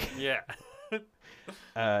kick. Yeah.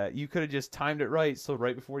 You could have just timed it right, so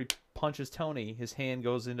right before he punches Tony, his hand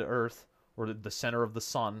goes into Earth or the center of the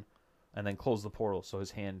sun, and then close the portal so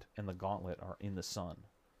his hand and the gauntlet are in the sun.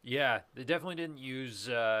 Yeah, they definitely didn't use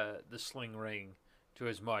the sling ring to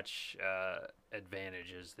as much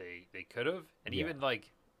advantage as they could have, and Yeah. even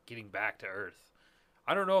like getting back to Earth.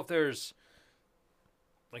 I don't know if there's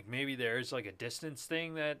like maybe there's like a distance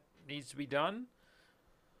thing that needs to be done.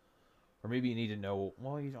 Or maybe you need to know.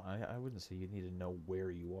 Well, I wouldn't say you need to know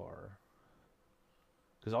where you are,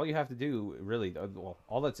 because all you have to do, really,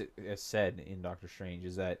 all that's said in Doctor Strange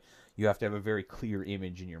is that you have to have a very clear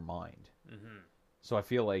image in your mind. Mm-hmm. So I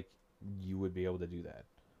feel like you would be able to do that.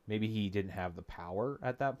 Maybe he didn't have the power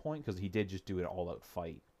at that point because he did just do an all-out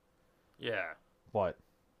fight. Yeah. But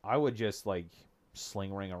I would just like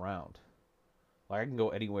sling ring around. Like I can go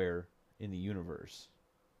anywhere in the universe.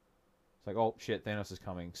 It's like, oh shit, Thanos is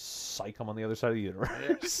coming. Psych, I'm on the other side of the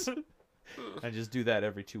universe. And just do that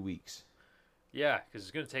every 2 weeks. Yeah, because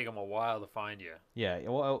it's gonna take them a while to find you. Yeah,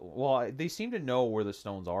 well, they seem to know where the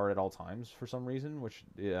stones are at all times for some reason, which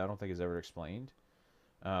I don't think is ever explained.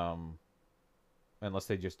 Um, unless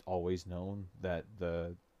they just always known that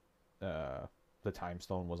the time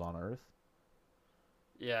stone was on Earth.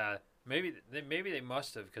 Yeah, maybe they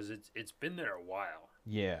must have because it's been there a while.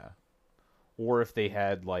 Yeah, or if they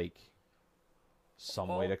had like some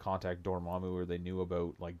way Well, to contact Dormammu, or they knew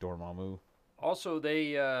about like Dormammu. also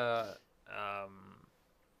they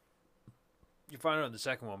you find out in the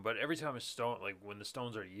second one, but every time a stone, like when the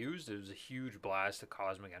stones are used, there's a huge blast of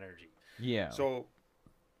cosmic energy. Yeah. So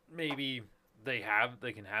maybe they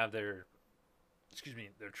can have their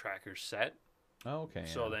their trackers set. Oh, okay.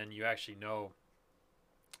 So Yeah. then you actually know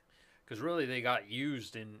because really they got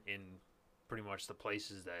used in pretty much the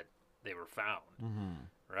places that they were found.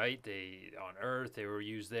 Mm-hmm. Right? They on Earth they were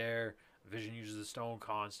used there. Vision uses the stone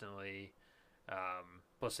constantly.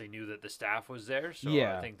 Plus, they knew that the staff was there, so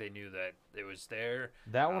Yeah. I think they knew that it was there.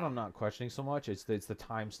 That one I'm not questioning so much. It's the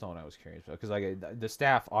time stone I was curious about because like the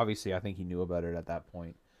staff obviously I think he knew about it at that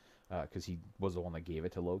point because he was the one that gave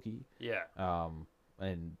it to Loki. Yeah,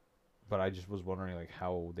 And but I just was wondering like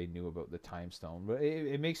how they knew about the time stone. But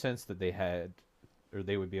it makes sense that they had or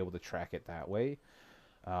they would be able to track it that way.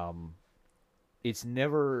 It's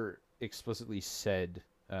never explicitly said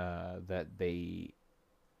that they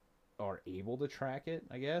are able to track it,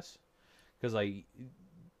 I guess, because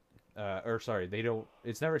or sorry, they don't.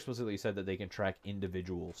 It's never explicitly said that they can track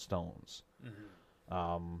individual stones.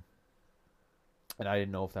 Um, and I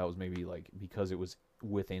didn't know if that was maybe like because it was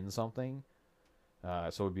within something,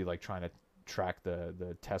 so it'd be like trying to track the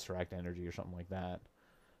tesseract energy or something like that,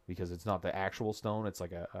 because it's not the actual stone; it's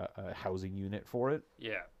like a housing unit for it.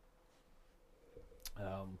 yeah,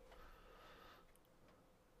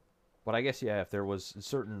 But I guess yeah, if there was a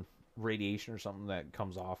certain radiation or something that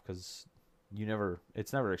comes off, because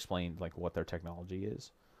it's never explained like what their technology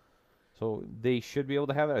is. So they should be able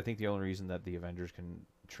to have it. I think the only reason that the Avengers can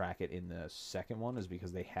track it in the second one is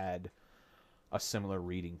because they had a similar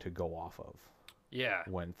reading to go off of yeah,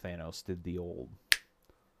 when Thanos did the old.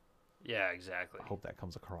 yeah, exactly. I hope that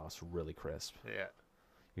comes across really crisp. Yeah,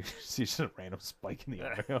 You see just a random spike in the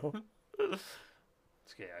audio.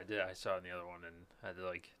 it's okay. I did. I saw it in the other one, and I had to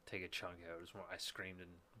like take a chunk out. It was I screamed in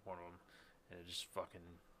one of them, and it just fucking.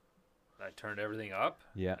 I turned everything up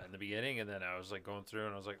Yeah. in the beginning, and then I was like going through,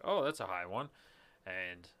 and I was like, "Oh, that's a high one,"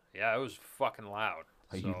 and yeah, it was fucking loud.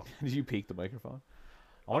 Are So you, did you peak the microphone?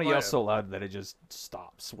 I I want to might yell have. so loud that it just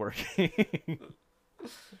stops working.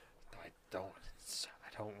 I don't.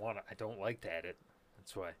 I don't want to. I don't like to edit.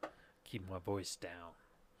 That's why I keep my voice down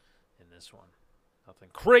in this one. Nothing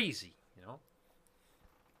crazy, you know.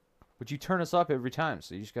 But you turn us up every time,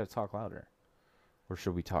 so you just got to talk louder. Or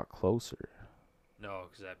should we talk closer? No,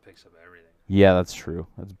 because that picks up everything. Yeah, that's true.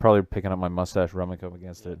 That's probably picking up my mustache rubbing up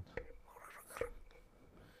against it.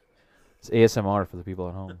 It's ASMR for the people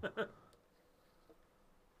at home.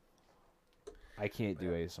 I can't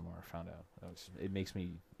do ASMR, I found out. It makes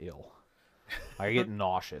me ill. I get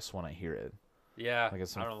nauseous when I hear it. Yeah, Like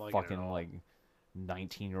it's I some don't like it at fucking all. like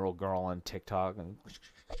 19-year-old girl on TikTok and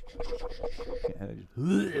it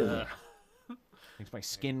Ugh. makes my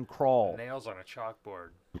skin crawl Nails on a chalkboard.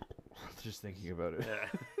 just thinking about it.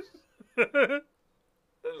 Yeah.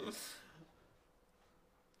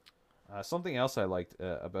 Something else I liked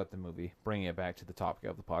about the movie, bringing it back to the topic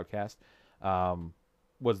of the podcast,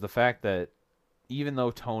 was the fact that even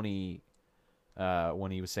though Tony,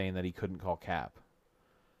 when he was saying that he couldn't call Cap,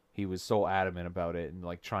 he was so adamant about it and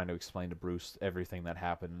like trying to explain to Bruce everything that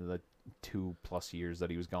happened in the 2+ years that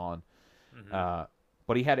he was gone.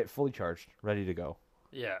 But he had it fully charged, ready to go,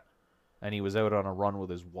 Yeah. and he was out on a run with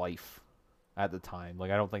his wife at the time.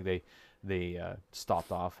 Like I don't think they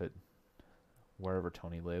stopped off at wherever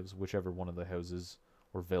Tony lives, whichever one of the houses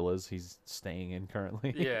or villas he's staying in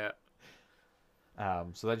currently. Yeah.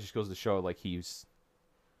 So that just goes to show like he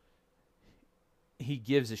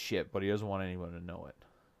gives a shit, but he doesn't want anyone to know it.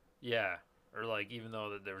 Yeah. Or like even though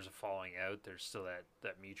that there was a falling out, there's still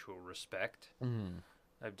that mutual respect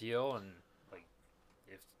type deal, and like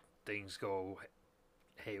if things go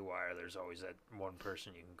haywire, there's always that one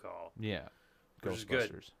person you can call. Yeah, Which is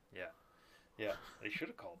good. Ghostbusters. Yeah. Yeah. They should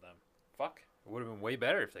have called them. Fuck. It would have been way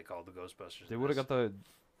better if they called the Ghostbusters. They would have got the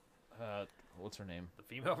what's her name? the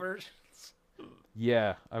female version.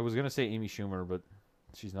 Yeah, I was gonna say Amy Schumer, but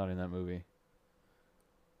she's not in that movie.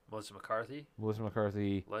 Melissa McCarthy, Melissa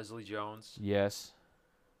McCarthy, Leslie Jones, yes.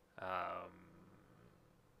 um,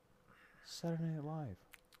 Saturday Night Live.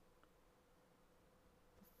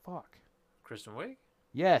 Fuck. Kristen Wiig.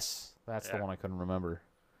 Yes, that's Yeah. the one I couldn't remember.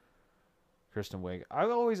 Kristen Wiig.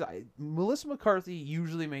 Melissa McCarthy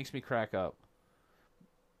usually makes me crack up,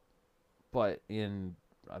 but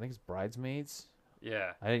I think it's Bridesmaids.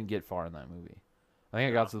 Yeah. I didn't get far in that movie. I think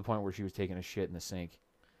I got to the point where she was taking a shit in the sink,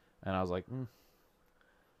 and I was like,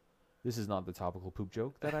 "This is not the topical poop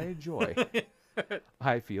joke that I enjoy."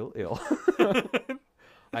 I feel ill.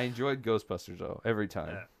 I enjoyed Ghostbusters though every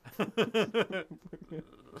time. Yeah.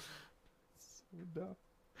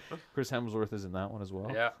 Chris Hemsworth is in that one as well.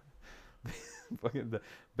 Yeah. The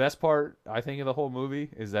best part I think of the whole movie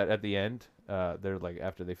is that at the end, they're like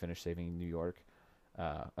after they finish saving New York,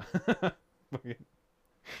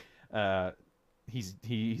 he's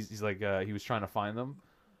like he was trying to find them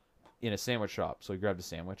in a sandwich shop, so he grabbed a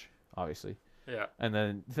sandwich, obviously. Yeah. And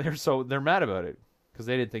then they're mad about it because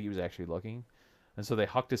they didn't think he was actually looking, and so they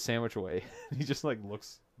hucked his sandwich away. He just like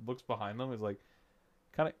looks behind them, is like,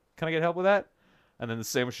 can I get help with that? And then the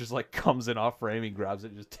sandwich just like comes in off frame. He grabs it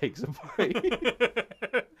and just takes it away.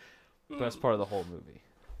 Best part of the whole movie.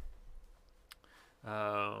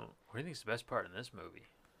 What do you think is the best part in this movie?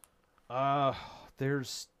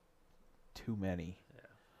 There's too many. Yeah.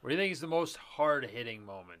 What do you think is the most hard-hitting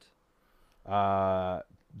moment? The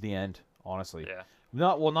end, honestly. Yeah.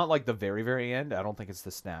 Not like the very, very end. I don't think it's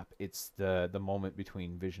the snap. It's the moment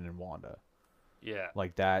between Vision and Wanda. Yeah.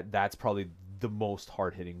 Like that's probably the most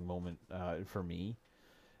hard-hitting moment for me.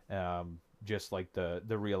 Just like the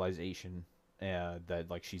realization that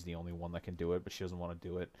like she's the only one that can do it, but she doesn't want to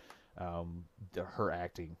do it. Her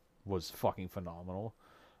acting was fucking phenomenal.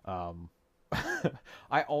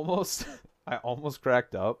 I almost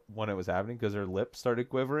cracked up when it was happening because her lips started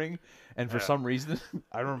quivering, and for some reason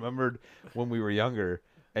I remembered when we were younger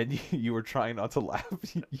and you were trying not to laugh,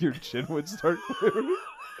 your chin would start quivering.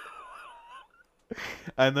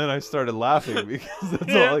 And then I started laughing because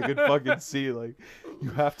that's all I could fucking see. Like, you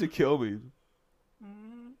have to kill me.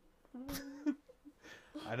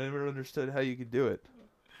 I never understood how you could do it.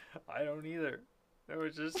 I don't either. It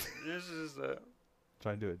was just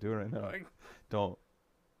Try and do it. Do it right now. Don't.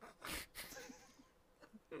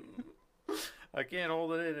 I can't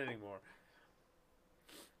hold it in anymore.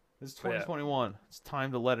 It's 2021. It's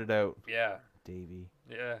time to let it out. Yeah. Davey.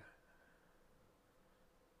 Yeah.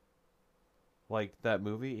 Like that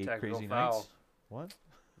movie, Eight Technical Crazy foul. Nights. What?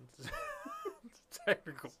 It's a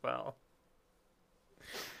technical foul.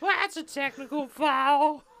 That's a technical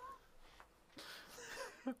foul.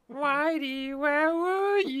 Whitey, where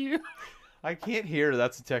were you? I can't hear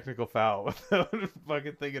that's a technical foul without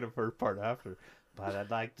fucking thinking of her part after. But I'd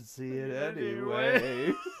like to see it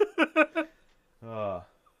anyway.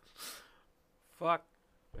 Fuck.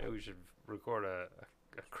 Maybe we should record a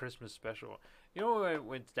Christmas special. You know, when I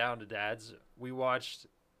went down to Dad's, we watched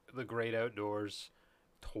The Great Outdoors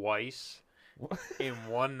twice in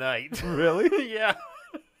one night. Really? Yeah.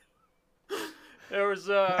 There was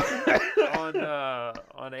on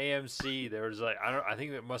AMC. There was like I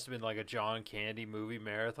think it must have been like a John Candy movie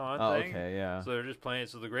marathon thing. Okay, yeah. So they're just playing.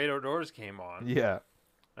 So The Great Outdoors came on. Yeah.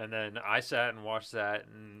 And then I sat and watched that,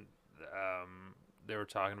 and they were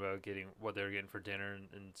talking about what they were getting for dinner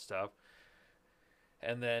and stuff.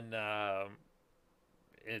 And then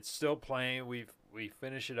it's still playing. We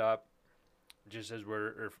finish it up just as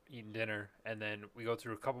we're eating dinner, and then we go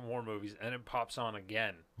through a couple more movies, and it pops on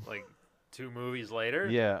again, like 2 movies later.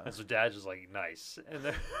 Yeah. And so Dad's just like, nice. And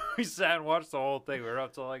then we sat and watched the whole thing. We were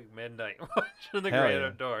up till like midnight watching The Great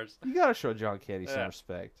Outdoors. You gotta show John Candy some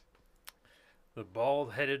respect. The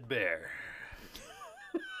bald-headed bear.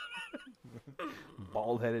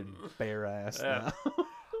 Bald-headed bear ass. Yeah.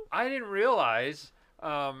 I didn't realize.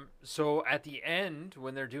 So at the end,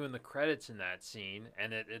 when they're doing the credits in that scene,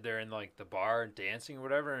 and they're in like the bar and dancing or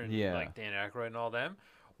whatever, and like Dan Aykroyd and all them,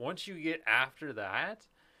 once you get after that,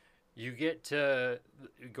 you get to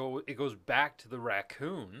go. It goes back to the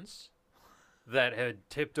raccoons that had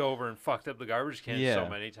tipped over and fucked up the garbage can so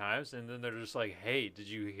many times, and then they're just like, "Hey, did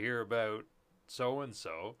you hear about so and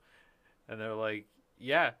so?" And they're like,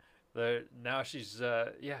 "Yeah." Now she's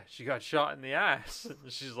she got shot in the ass. And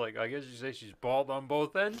she's like, I guess you say she's bald on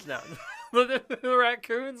both ends now. But the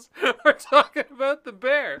raccoons are talking about the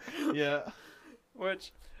bear. Yeah.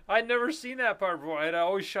 Which I'd never seen that part before. I'd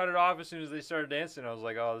always shut it off as soon as they started dancing. I was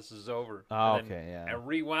like, oh, this is over. Oh, okay, yeah. And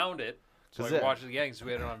rewound it. So I watched it again because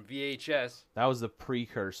we had it on VHS. That was the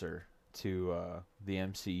precursor to the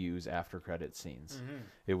MCU's after credit scenes. Mm-hmm.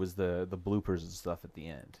 It was the bloopers and stuff at the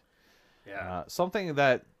end. Yeah. Something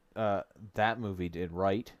that that movie did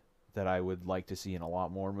right that I would like to see in a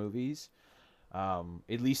lot more movies, at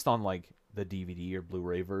least on like the DVD or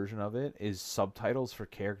Blu-ray version of it, is subtitles for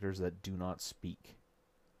characters that do not speak.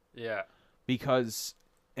 Yeah. Because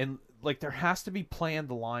and like there has to be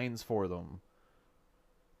planned lines for them,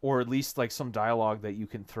 or at least like some dialogue that you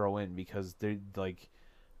can throw in, because they're like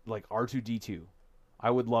R2D2. I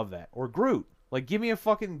would love that. Or Groot. Like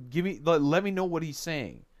let me know what he's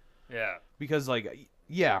saying. Yeah. Because like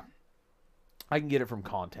yeah, I can get it from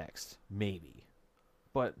context, maybe.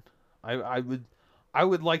 But I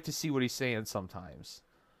would like to see what he's saying sometimes.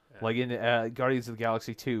 Yeah. Like in Guardians of the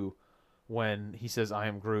Galaxy 2, when he says "I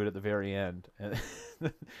am Groot" at the very end, and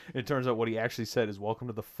it turns out what he actually said is "Welcome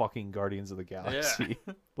to the fucking Guardians of the Galaxy."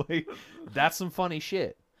 Yeah. Like that's some funny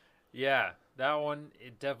shit. Yeah, that one,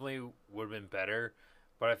 it definitely would have been better,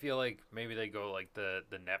 but I feel like maybe they go like the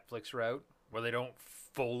Netflix route where they don't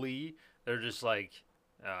fully, they're just like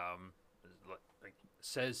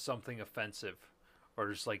says something offensive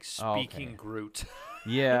or just like speaking Okay. Groot.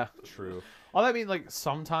 Yeah, true. Well, I mean, like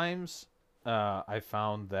sometimes I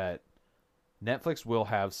found that Netflix will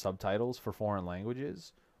have subtitles for foreign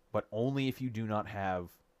languages, but only if you do not have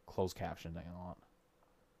closed captioning on.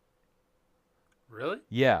 Really?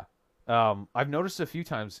 Yeah. I've noticed a few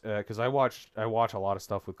times because I watch a lot of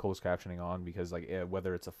stuff with closed captioning on, because like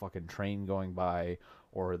whether it's a fucking train going by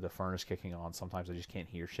or the furnace kicking on, sometimes I just can't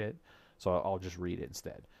hear shit, so I'll just read it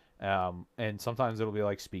instead. And sometimes it'll be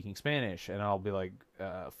like speaking Spanish, and I'll be like,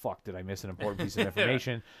 "Fuck, did I miss an important piece of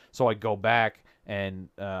information?" So I go back and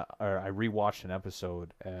or I rewatched an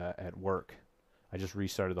episode at work. I just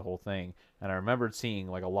restarted the whole thing, and I remembered seeing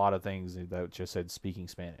like a lot of things that just said speaking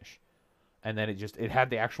Spanish, and then it had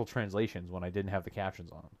the actual translations when I didn't have the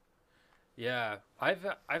captions on. Yeah,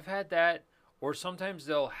 I've had that, or sometimes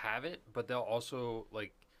they'll have it, but they'll also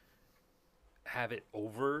like have it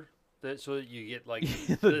over that, so that you get like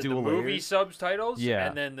the dual movie layers. subtitles, Yeah.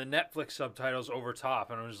 and then the Netflix subtitles over top,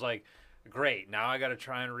 and I was like, great, now I got to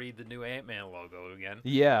try and read the new Ant-Man logo again.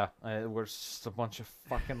 Yeah, we're just a bunch of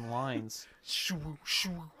fucking lines.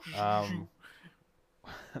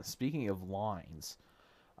 Speaking of lines,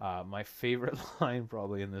 my favorite line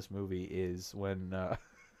probably in this movie is when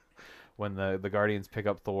when the Guardians pick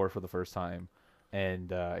up Thor for the first time,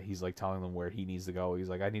 and he's like telling them where he needs to go. He's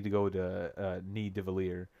like, I need to go to Need de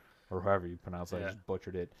Valier, or however you pronounce it. Yeah. I just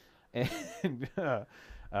butchered it. And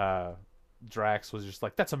Drax was just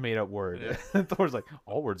like, that's a made up word. Yeah. And Thor's like,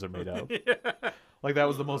 all words are made up. Yeah. Like that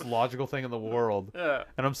was the most logical thing in the world. Yeah.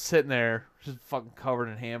 And I'm sitting there just fucking covered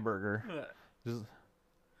in hamburger. Just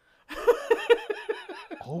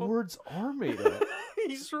all words are made up.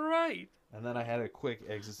 He's right. And then I had a quick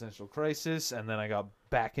existential crisis, and then I got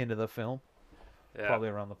back into the film. Yeah. Probably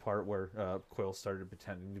around the part where Quill started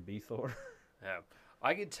pretending to be Thor. Yeah.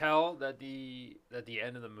 I could tell that the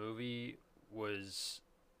end of the movie was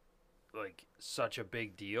like such a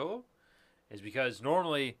big deal, is because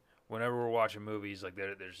normally whenever we're watching movies, like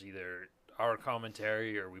there's either our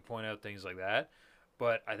commentary or we point out things like that.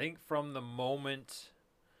 But I think from the moment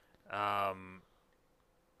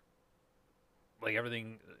like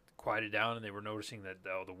everything quieted down and they were noticing that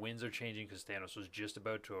the winds are changing because Thanos was just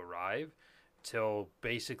about to arrive, till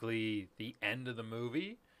basically the end of the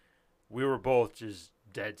movie, we were both just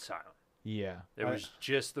dead silent. Yeah. It was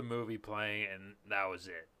just the movie playing, and that was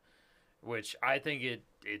it. Which I think it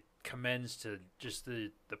commends to just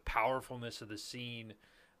the powerfulness of the scene,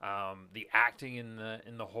 the acting in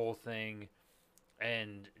the whole thing,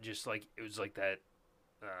 and just like it was like that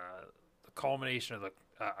the culmination of the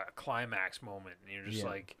climax moment, and you're just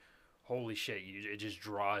like, holy shit! It just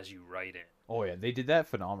draws you right in. Oh yeah, they did that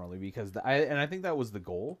phenomenally, because I think that was the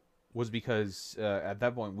goal, was because at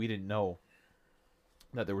that point we didn't know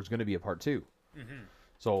that there was going to be a part 2. Mm-hmm.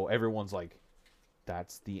 So everyone's like,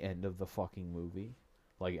 that's the end of the fucking movie.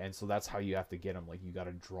 Like, and so that's how you have to get them. Like, you got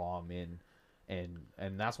to draw them in,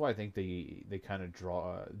 and that's why I think they kind of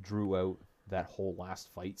drew out that whole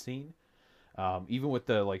last fight scene. Even with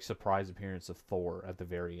the like surprise appearance of Thor at the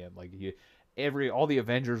very end, like all the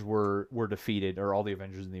Avengers were defeated, or all the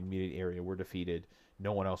Avengers in the immediate area were defeated.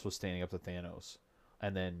 No one else was standing up to Thanos,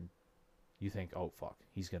 and then you think, oh fuck,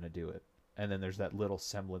 he's gonna do it. And then there's that little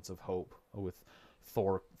semblance of hope with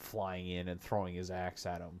Thor flying in and throwing his axe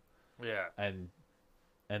at him. Yeah. And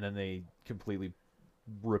then they completely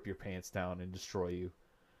rip your pants down and destroy you,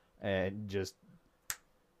 and just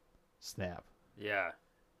snap. Yeah.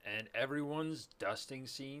 And everyone's dusting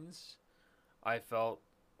scenes, I felt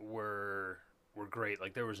were great.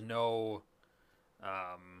 Like there was no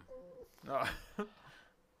I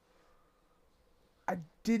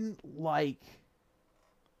didn't like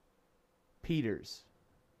Peters.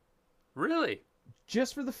 Really?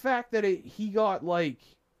 Just for the fact that he got like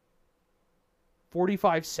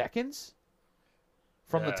 45 seconds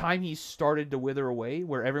from the Yeah. time he started to wither away,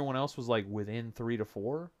 where everyone else was like within 3 to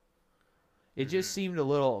 4. It just seemed a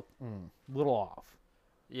little off.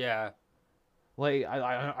 Yeah. Like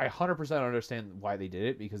I 100% understand why they did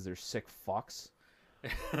it because they're sick fucks.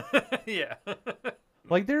 Yeah.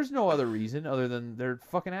 Like there's no other reason other than they're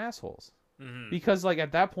fucking assholes. Because like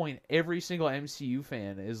at that point, every single MCU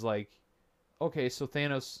fan is like, okay, so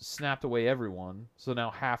Thanos snapped away everyone, so now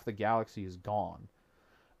half the galaxy is gone,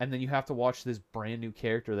 and then you have to watch this brand new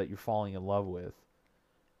character that you're falling in love with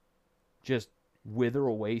just wither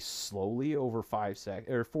away slowly over 45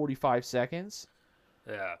 seconds.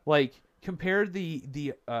 Yeah. Like compare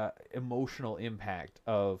the emotional impact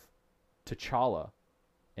of T'Challa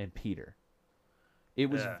and Peter. It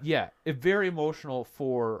was very emotional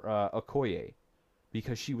for Okoye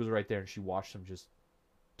because she was right there and she watched him just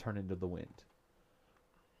turn into the wind.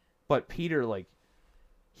 But Peter, like,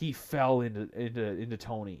 he fell into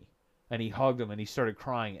Tony and he hugged him and he started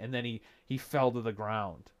crying and then he fell to the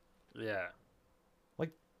ground. Yeah.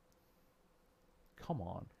 Like, come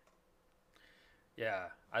on. Yeah,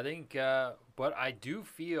 I think, but I do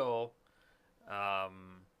feel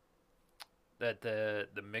that the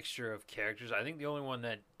mixture of characters. I think the only one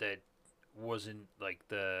that wasn't like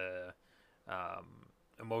the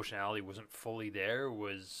emotionality wasn't fully there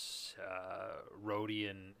was Rhodey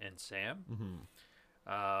and Sam.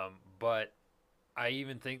 But I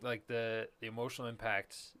even think like the emotional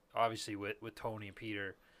impact, obviously with Tony and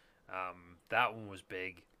Peter, that one was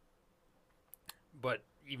big. But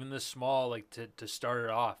even the small, like to start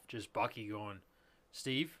it off, just Bucky going,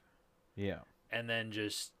 Steve, Yeah. and then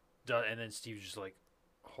Steve's just like,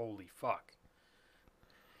 holy fuck.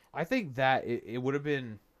 I think that it would have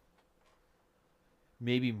been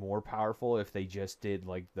maybe more powerful if they just did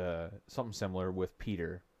like something similar with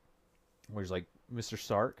Peter, where he's like Mr.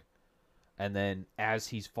 Stark, and then as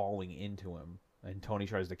he's falling into him and Tony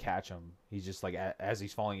tries to catch him, he's just like as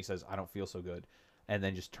he's falling, he says, "I don't feel so good," and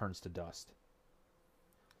then just turns to dust.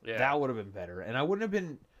 Yeah, that would have been better, and I wouldn't have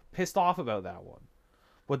been pissed off about that one.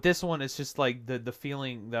 But this one is just like the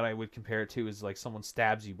feeling that I would compare it to is like someone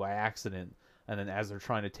stabs you by accident, and then as they're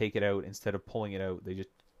trying to take it out, instead of pulling it out, they just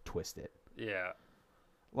twist it. Yeah.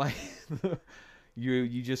 Like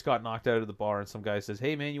you just got knocked out of the bar, and some guy says,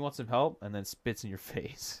 "Hey man, you want some help?" and then spits in your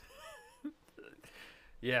face.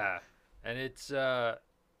 Yeah, and it's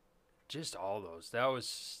just all those. That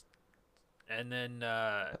was, and then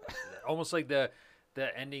almost like the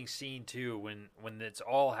ending scene too, when it's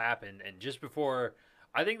all happened, and just before,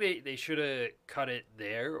 I think they should have cut it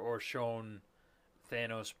there or shown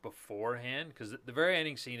Thanos beforehand, because the very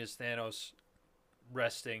ending scene is Thanos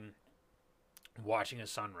resting, watching a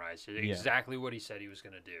sunrise. Exactly what he said he was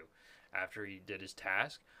going to do after he did his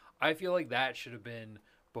task. I feel like that should have been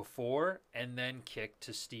before, and then kicked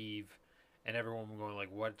to Steve, and everyone going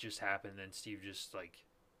like, "What just happened?" And Steve just like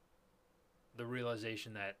the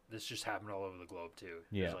realization that this just happened all over the globe too.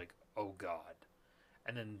 Yeah. It's like, oh god,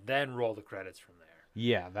 and then roll the credits from there.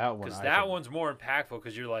 Yeah, that one. Because that one's more impactful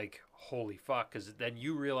because you're like, holy fuck, because then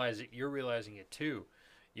you realize it, you're realizing it too.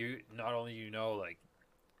 You not only like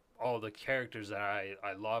all the characters that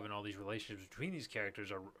I love and all these relationships between these characters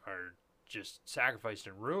are just sacrificed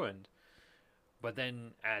and ruined, but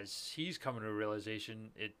then as he's coming to a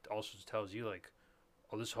realization, it also tells you like,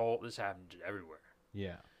 oh, this happened everywhere.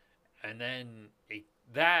 Yeah. And then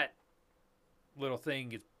that little thing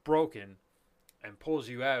gets broken and pulls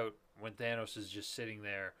you out when Thanos is just sitting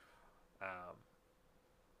there,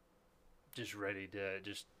 just ready to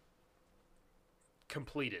just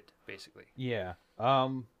complete it, basically. Yeah.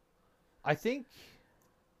 I think,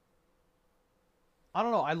 I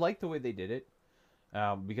don't know, I like the way they did it,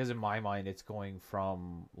 because in my mind it's going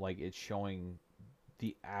from, like, it's showing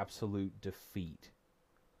the absolute defeat.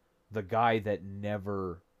 The guy that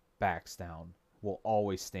never backs down, will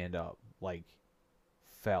always stand up, like,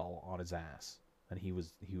 fell on his ass. And he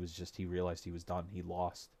realized he was done. He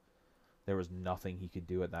lost. There was nothing he could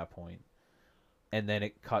do at that point. And then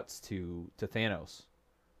it cuts to Thanos,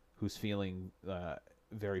 who's feeling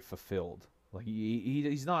very fulfilled. Like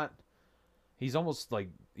he's not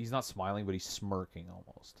smiling, but he's smirking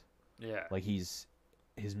almost. Yeah. Like his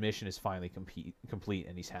mission is finally complete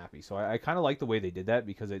and he's happy. So I kind of like the way they did that,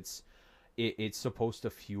 because it's supposed to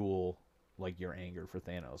fuel like your anger for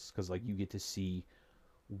Thanos, because like you get to see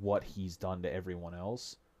what he's done to everyone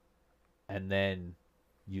else, and then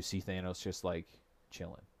you see Thanos just like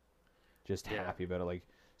chilling, just happy about it. Like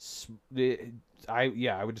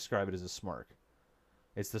I would describe it as a smirk.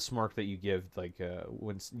 It's the smirk that you give like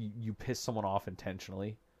when you piss someone off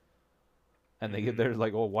intentionally, and they get there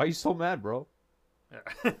like, "Oh, why are you so mad, bro?"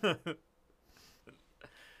 Yeah.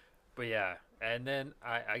 But yeah, and then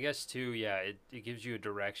I guess too, yeah, it gives you a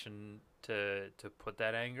direction to put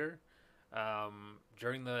that anger.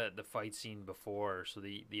 during the fight scene before, so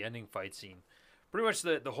the ending fight scene, pretty much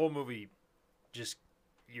the whole movie, just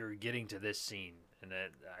you're getting to this scene, and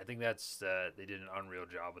that I think that's they did an unreal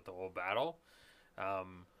job with the whole battle.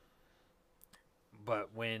 Um,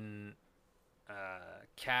 but when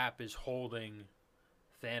Cap is holding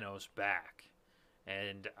Thanos back,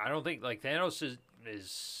 and I don't think like Thanos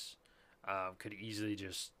is could easily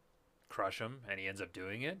just crush him, and he ends up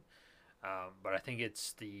doing it. But I think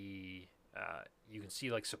it's the you can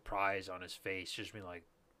see like surprise on his face, just being like,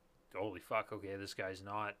 "Holy fuck! Okay, this guy's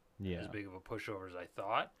not as big of a pushover as I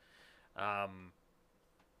thought."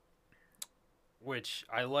 Which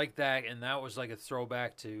I like that, and that was like a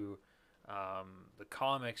throwback to the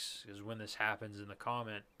comics, because when this happens in the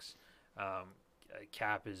comics,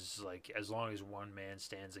 Cap is like, as long as one man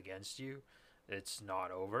stands against you, it's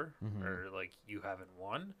not over, or like you haven't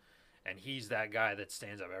won, and he's that guy that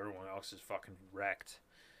stands up. Everyone else is fucking wrecked.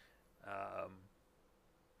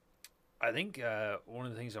 I think one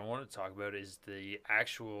of the things I want to talk about is the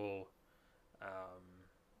actual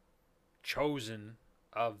chosen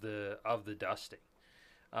of the dusting.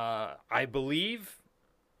 I believe,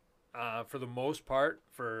 for the most part,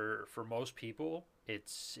 for most people,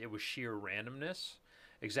 it was sheer randomness.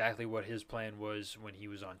 Exactly what his plan was when he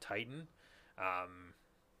was on Titan.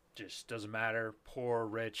 Just doesn't matter, poor,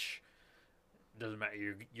 rich, doesn't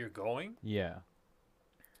matter. You're going. Yeah.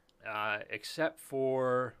 Except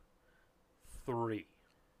for 3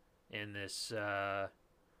 in this, or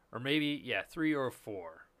maybe 3 or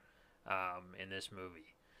 4, in this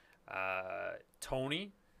movie.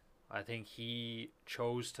 Tony, I think he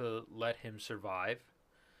chose to let him survive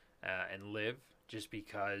and live, just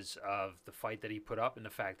because of the fight that he put up and the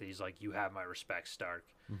fact that he's like, "You have my respect, Stark."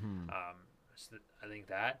 So I think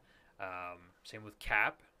that. Same with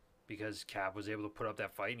Cap, because Cap was able to put up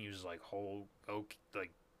that fight, and he was like,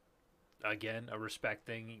 like, again, a respect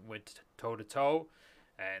thing. He went toe to toe,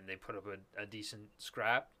 and they put up a decent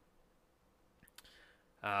scrap.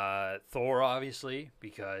 Thor, obviously,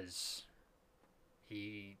 because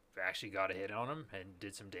he actually got a hit on him and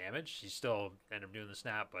did some damage. He still ended up doing the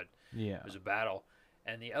snap, but it was a battle.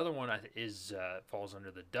 And the other one is falls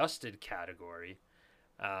under the dusted category.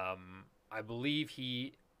 I believe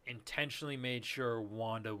he intentionally made sure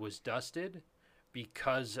Wanda was dusted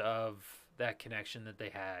because of that connection that they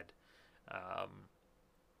had.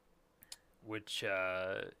 Which,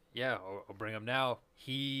 I'll bring up now.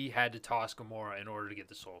 He had to toss Gamora in order to get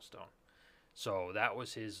the Soul Stone. So that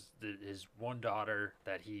was his one daughter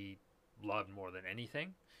that he loved more than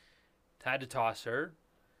anything. Had to toss her.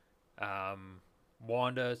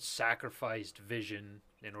 Wanda sacrificed Vision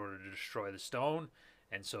in order to destroy the stone,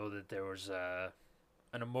 and so that there was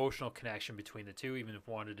an emotional connection between the two, even if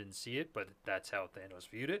Wanda didn't see it, but that's how Thanos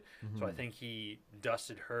viewed it. So I think he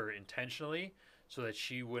dusted her intentionally so that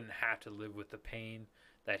she wouldn't have to live with the pain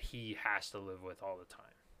that he has to live with all the time.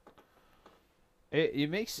 It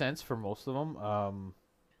makes sense for most of them.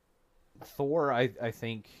 Thor, I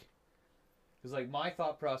think, because like my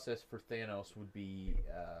thought process for Thanos would be,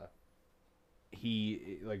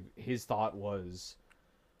 his thought was,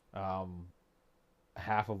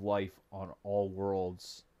 half of life on all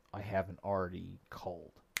worlds I haven't already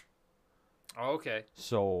culled. Oh, okay.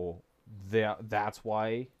 So that's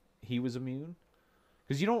why he was immune.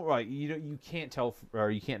 Because you can't tell,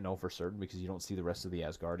 or you can't know for certain because you don't see the rest of the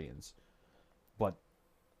Asgardians. But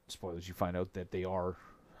spoilers, you find out that they are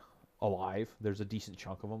alive. There's a decent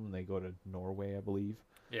chunk of them, and they go to Norway, I believe.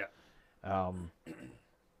 Yeah.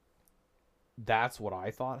 That's what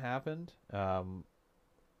I thought happened.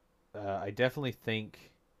 I definitely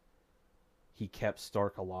think he kept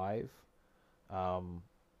Stark alive.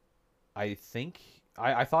 I think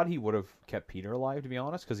I thought he would have kept Peter alive, to be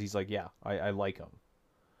honest, because he's like, yeah, I like him.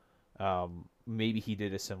 Maybe he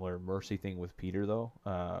did a similar mercy thing with Peter though,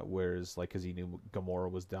 whereas like because he knew Gamora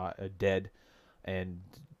was dead, and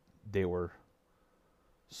they were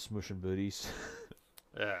smushing booties.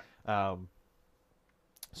 Yeah.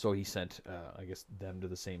 So he sent, I guess, them to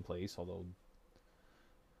the same place. Although,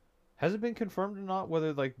 has it been confirmed or not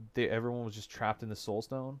whether like everyone was just trapped in the Soul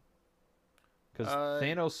Stone? Because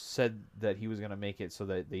Thanos said that he was gonna make it so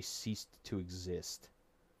that they ceased to exist.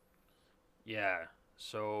 Yeah.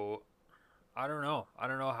 So I don't know. I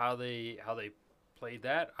don't know how they played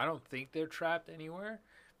that. I don't think they're trapped anywhere,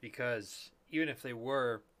 because even if they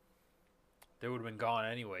were, they would have been gone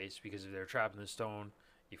anyways, because if they're trapped in the stone,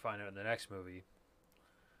 you find out in the next movie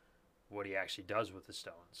what he actually does with the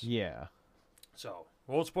stones. Yeah. So,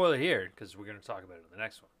 we won't spoil it here because we're going to talk about it in the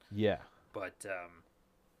next one. Yeah. But,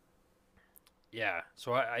 yeah.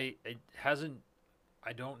 So, it hasn't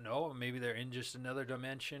I don't know. Maybe they're in just another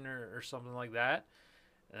dimension or something like that,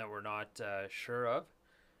 and that we're not sure of.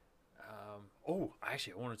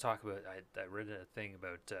 Actually, I want to talk about. I read a thing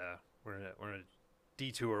about we're gonna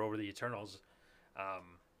detour over the Eternals.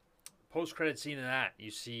 Post credit scene in that,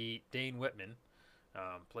 you see Dane Whitman,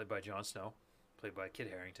 played by Jon Snow, played by Kit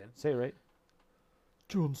Harington. Say it right.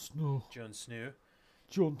 Jon Snow. Jon Snow.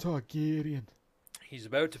 Jon Targaryen. He's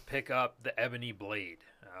about to pick up the Ebony Blade,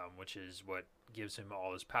 which is what gives him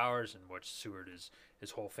all his powers and what Seward is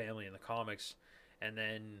his whole family in the comics. And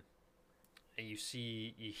then you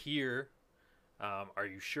hear, are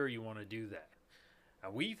you sure you want to do that?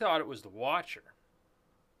 Now, we thought it was the Watcher.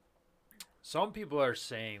 Some people are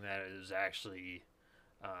saying that it is actually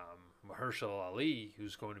Mahershala Ali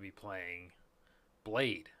who's going to be playing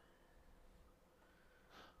Blade.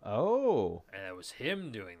 Oh. And it was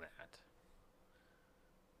him doing that.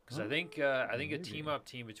 Because I think a maybe.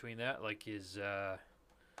 team between that, like, is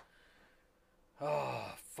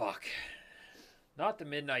not the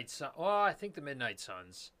Midnight Sun. Well, I think the Midnight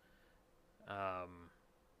Suns. But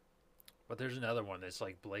there's another one that's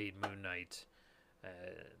like Blade, Moon Knight.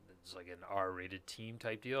 It's like an R-rated team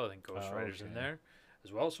type deal. I think Ghost Rider's in there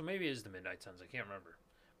as well. So maybe it is the Midnight Suns. I can't remember.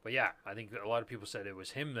 But yeah, I think a lot of people said it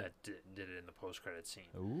was him that did it in the post-credit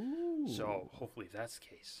scene. Ooh. So hopefully that's the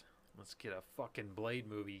case. Let's get a fucking Blade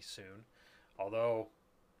movie soon. Although,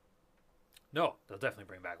 no, they'll definitely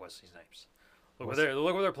bring back Wesley Snipes. Look what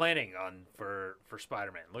they're planning on for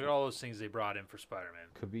Spider-Man. Look at all those things they brought in for Spider-Man.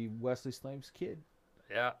 Could be Wesley Snipes' kid.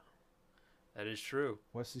 Yeah, that is true.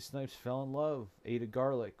 Wesley Snipes fell in love, ate a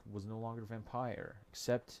garlic, was no longer a vampire,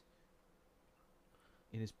 except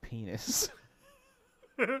in his penis.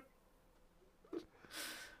 Yeah.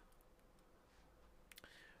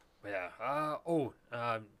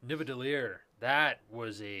 Nidavellir. That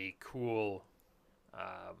was a cool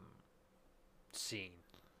scene.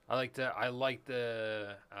 I like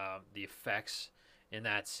the effects in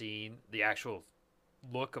that scene. The actual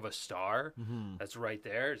look of a star that's right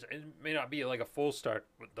there. It may not be like a full star,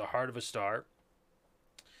 but the heart of a star.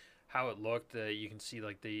 How it looked, you can see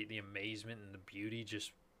like the amazement and the beauty,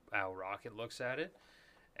 just how Rocket looks at it,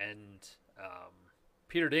 and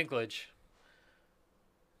Peter Dinklage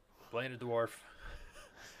playing a dwarf,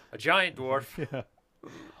 a giant dwarf. Yeah.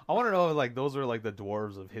 I want to know if like those are like the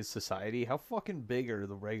dwarves of his society. How fucking big are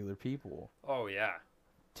the regular people? Oh yeah,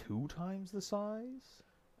 2 times the size?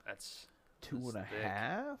 that's 2.5?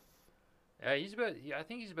 Yeah, he's about. Yeah, I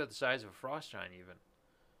think he's about the size of a frost giant even.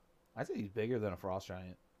 I think he's bigger than a frost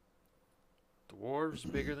giant. Dwarves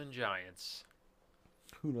bigger than giants.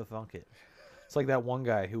 Who'd have thunk it? It's like that one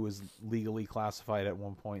guy who was legally classified at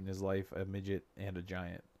one point in his life a midget and a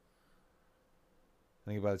giant.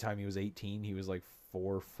 I think by the time he was 18, he was like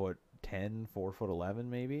 4'10", 4'11",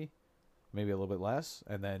 maybe a little bit less.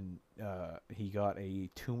 And then he got a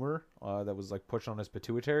tumor that was like pushed on his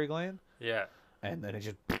pituitary gland. Yeah. And then it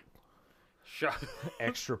just Shut.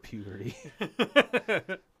 extra puberty.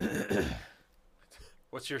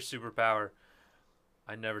 What's your superpower?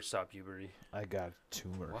 I never stop puberty. I got a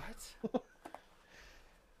tumor. What?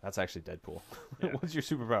 That's actually Deadpool. Yeah. What's your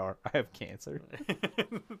superpower? I have cancer.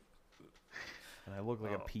 And I look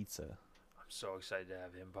like a pizza. I'm so excited to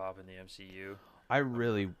have him pop in the MCU. I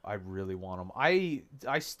really want him.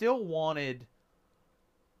 I still wanted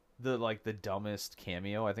the dumbest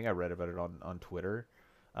cameo. I think I read about it on Twitter.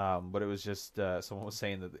 But it was just someone was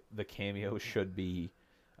saying that the cameo should be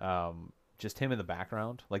just him in the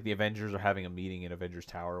background. Like the Avengers are having a meeting in Avengers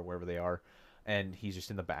Tower or wherever they are, and he's just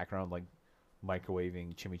in the background like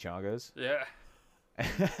microwaving chimichangas. Yeah.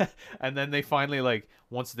 And then they finally, like,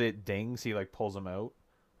 once it dings, he like pulls them out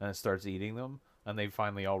and starts eating them, and they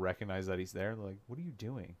finally all recognize that he's there. They're like, "What are you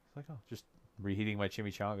doing?" He's like, "Oh, just reheating my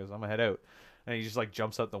chimichangas. I'm gonna head out." And he just like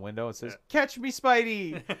jumps out the window and says, "Catch me,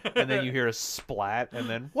 Spidey!" And then you hear a splat, and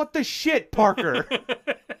then, "What the shit, Parker?"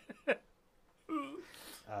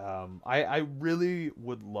 I really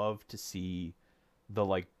would love to see the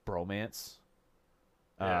like bromance.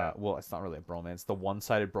 Yeah. Well, it's not really a bromance. The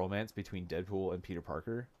one-sided bromance between Deadpool and Peter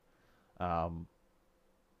Parker.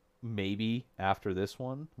 Maybe after this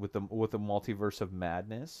one with the Multiverse of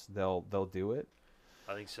Madness, they'll do it.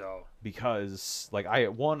 I think so. Because like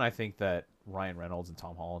I think that Ryan Reynolds and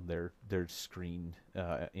Tom Holland, their screen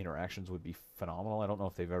interactions would be phenomenal. I don't know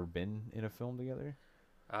if they've ever been in a film together.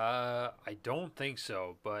 I don't think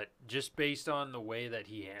so, but just based on the way that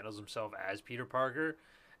he handles himself as Peter Parker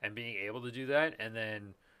and being able to do that, and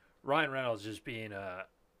then Ryan Reynolds just being a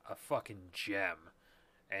fucking gem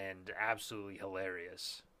and absolutely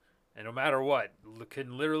hilarious. And no matter what,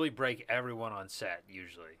 can literally break everyone on set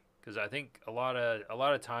usually. Because I think a lot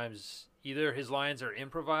of times either his lines are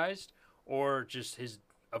improvised or just his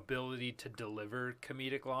ability to deliver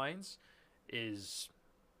comedic lines is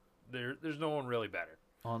there's no one really better.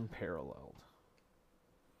 Unparalleled.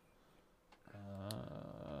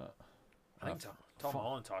 I think Tom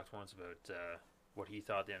Holland talked once about what he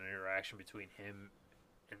thought the interaction between him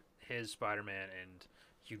and his Spider-Man and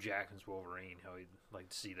Hugh Jackman's Wolverine, how he'd like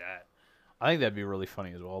to see that. I think that'd be really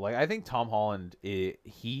funny as well. Like, I think Tom Holland,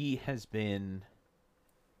 he has been.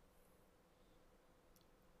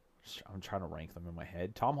 I'm trying to rank them in my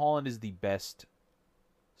head. Tom Holland is the best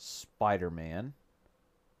Spider-Man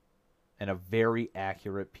and a very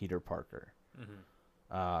accurate Peter Parker.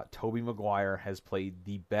 Mm-hmm. Tobey Maguire has played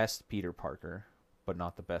the best Peter Parker, but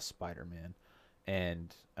not the best Spider-Man.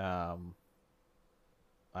 And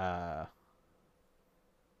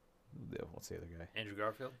what's the other guy? Andrew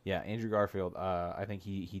Garfield? Yeah, Andrew Garfield. I think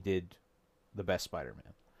he did the best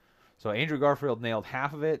Spider-Man. So Andrew Garfield nailed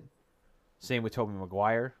half of it. Same with Tobey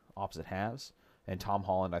Maguire, opposite halves. And Tom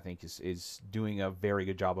Holland, I think, is doing a very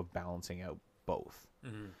good job of balancing out both.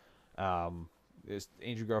 Mm-hmm.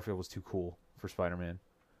 Andrew Garfield was too cool for Spider-Man,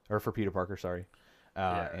 or for Peter Parker, sorry.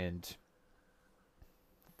 And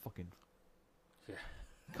fucking,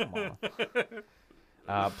 come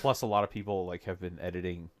on. Plus, a lot of people like have been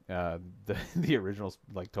editing the original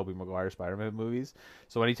like Tobey Maguire Spider-Man movies.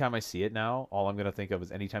 So anytime I see it now, all I'm gonna think of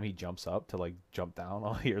is anytime he jumps up to like jump down,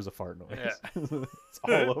 all I hear is a fart noise. Yeah. It's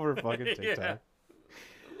all over fucking TikTok.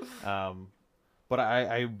 Yeah. But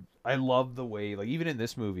I love the way, like, even in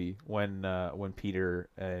this movie when Peter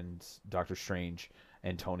and Doctor Strange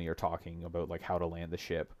and Tony are talking about like how to land the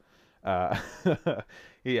ship.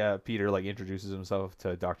 Peter like introduces himself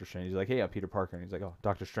to Doctor Strange. He's like, "Hey, I'm Peter Parker," and he's like, "Oh,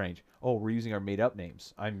 Doctor Strange. Oh, we're using our made-up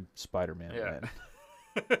names. I'm Spider-Man."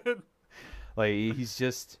 Yeah. Like, he's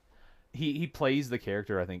just he plays the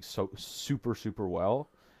character, I think, so super well.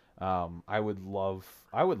 I would love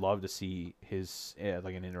to see his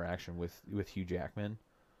like an interaction with Hugh Jackman.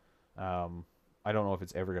 I don't know if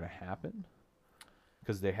it's ever gonna happen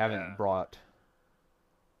because they haven't brought.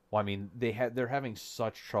 Well, I mean, they're having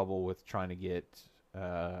such trouble with trying to get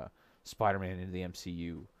Spider-Man into the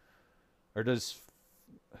MCU. Or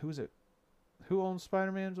who is it? Who owns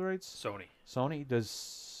Spider-Man's rights? Sony. Sony?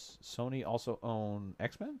 Does Sony also own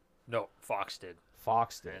X-Men? No, Fox did.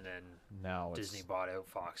 Fox did. And then now Disney bought out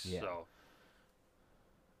Fox. Yeah.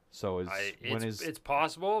 So it's it's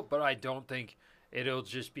possible, but I don't think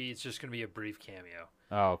it's just going to be a brief cameo.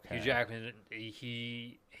 Oh, okay. Hugh Jackman,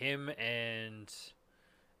 him and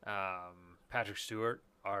Patrick Stewart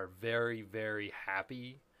are very, very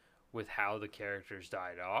happy with how the characters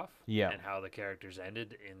died off. Yeah. And how the characters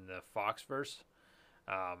ended in the Foxverse.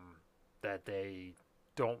 That they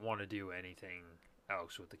don't want to do anything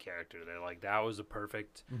else with the character. They're like, that was a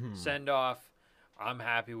perfect send off. I'm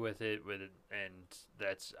happy with it, and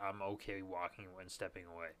I'm okay walking and stepping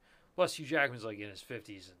away. Plus, Hugh Jackman's like in his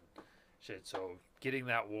 50s and shit, so getting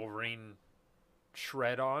that Wolverine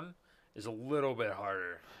shred on is a little bit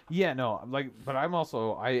harder. Yeah, no, like, but I'm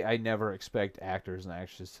also I never expect actors and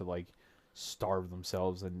actresses to like starve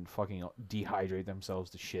themselves and fucking dehydrate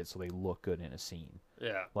themselves to shit so they look good in a scene.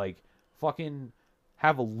 Yeah. Like, fucking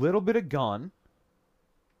have a little bit of gun,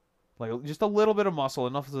 like just a little bit of muscle,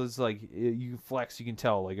 enough so it's like you flex, you can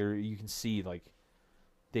tell, like, or you can see like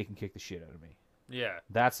they can kick the shit out of me. Yeah.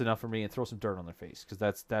 That's enough for me, and throw some dirt on their face,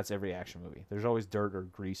 because that's every action movie. There's always dirt or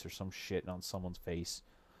grease or some shit on someone's face.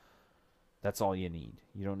 That's all you need.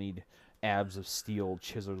 You don't need abs of steel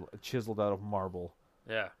chiseled out of marble.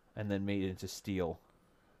 Yeah. And then made into steel.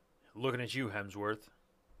 Looking at you, Hemsworth.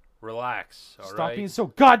 Relax. All right. Stop being so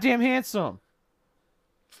goddamn handsome.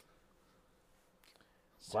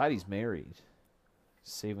 Glad he's married.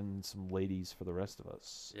 Saving some ladies for the rest of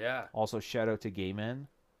us. Yeah. Also, shout out to gay men.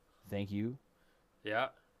 Thank you. Yeah.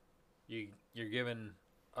 You're giving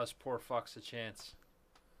us poor fucks a chance.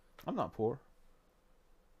 I'm not poor.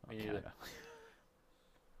 Me neither.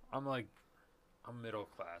 I'm middle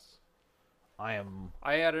class. I am.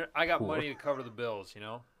 I got poor. money to cover the bills, you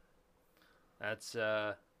know. That's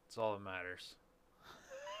all that matters.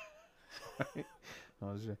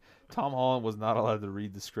 Tom Holland was not allowed to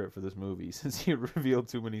read the script for this movie since he revealed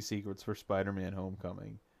too many secrets for Spider-Man: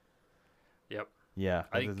 Homecoming. Yep. Yeah.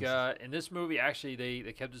 I think in this movie, actually,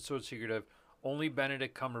 they kept it so secretive. Only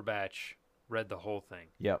Benedict Cumberbatch read the whole thing.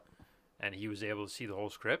 Yep. And he was able to see the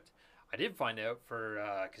whole script. I did find out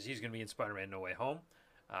because he's going to be in Spider-Man: No Way Home.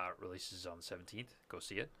 Releases on the 17th. Go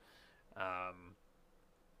see it.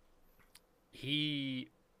 He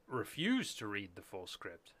refused to read the full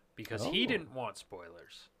script because he didn't want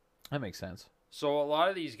spoilers. That makes sense. So a lot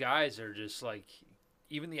of these guys are just like,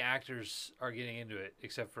 even the actors are getting into it,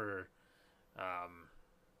 except for Gwyneth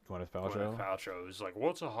Gwyneth Paltrow. Paltrow was like,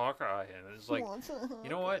 "What's a Hawkeye?" And it's like, you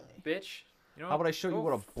know what, bitch? You know How what? about I show you Go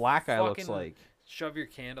what a black eye looks fucking like? Shove your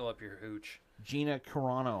candle up your hooch. Gina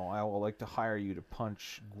Carano, I would like to hire you to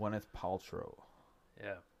punch Gwyneth Paltrow.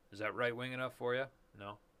 Yeah, is that right wing enough for you?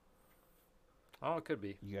 No. Oh, it could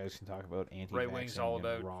be. You guys can talk about anti-vaxxing Right wing's all and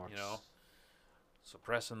about, rocks. you know,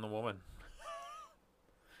 suppressing the woman.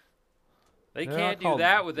 They They're can't not do called-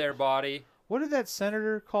 that with their body. What did that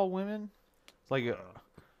senator call women? It's like Uh,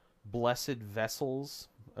 blessed vessels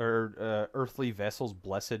or earthly vessels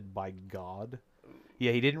blessed by God.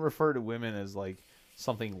 Yeah, he didn't refer to women as like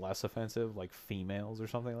something less offensive, like females or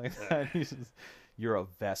something like that. He's just, you're a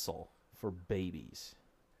vessel for babies.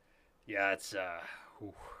 Yeah, it's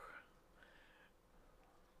oof.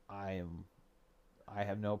 I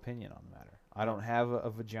have no opinion on the matter. I don't have a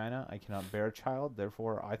vagina. I cannot bear a child.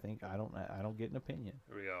 Therefore, I think I don't get an opinion.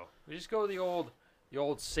 Here we go. We just go the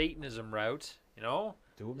old Satanism route, you know?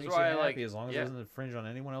 Do what That's makes why you I happy, like- as long as yeah. it doesn't infringe on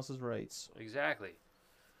anyone else's rights. Exactly.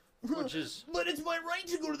 Which is But it's my right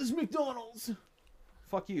to go to this McDonald's.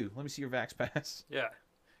 Fuck you. Let me see your Vax Pass. yeah.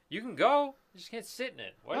 You can go, you just can't sit in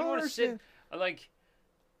it. Why do you I want to sit? understand. Like,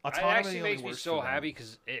 it Autonomy actually only makes me works so for them. happy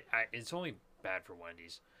because it's only bad for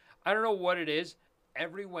Wendy's. I don't know what it is.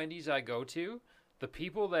 Every Wendy's I go to, the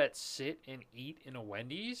people that sit and eat in a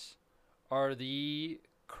Wendy's are the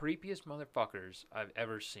creepiest motherfuckers I've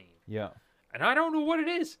ever seen. Yeah. And I don't know what it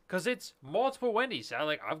is because it's multiple Wendy's.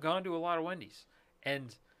 I've gone to a lot of Wendy's,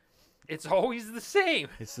 and it's always the same.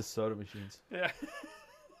 It's the soda machines. Yeah,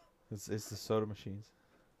 It's the soda machines.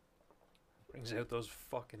 brings out those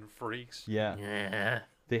fucking freaks. Yeah. Yeah,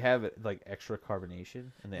 They have it like extra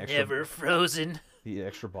carbonation and the extra frozen. the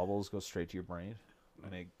extra bubbles go straight to your brain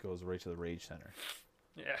and it goes right to the rage center.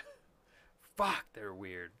 Yeah, fuck, they're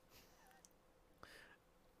weird.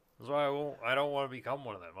 That's why I don't want to become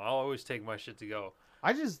one of them. I'll always take my shit to go.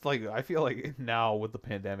 I just I feel like now with the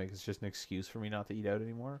pandemic it's just an excuse for me not to eat out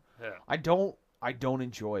anymore. Yeah, I don't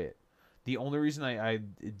enjoy it. The only reason I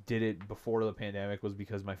did it before the pandemic was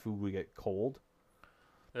because my food would get cold.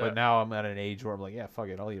 yeah. But now I'm at an age where I'm like, yeah, fuck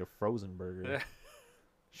it, I'll eat a frozen burger. Yeah.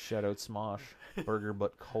 Shout out Smosh. Burger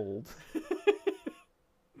but cold.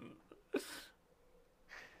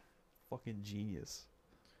 Fucking genius.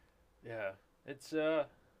 Yeah, it's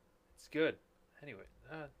good. Anyway,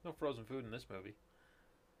 no frozen food in this movie.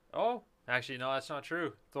 Oh, actually, no, that's not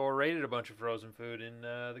true. Thor raided a bunch of frozen food in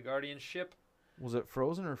the Guardian ship. Was it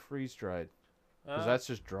frozen or freeze dried? Because Uh, that's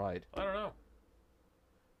just dried. I don't know.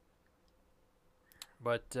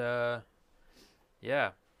 But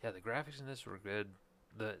yeah, the graphics in this were good.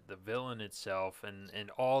 The villain itself and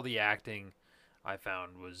all the acting I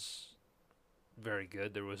found was very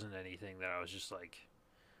good. There wasn't anything that I was just like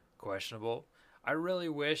questionable. I really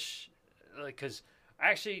wish, like, cause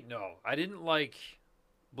actually no, I didn't like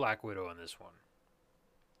Black Widow in this one.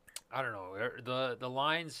 I don't know, the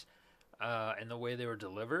lines and the way they were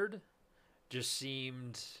delivered just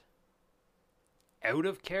seemed out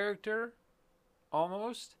of character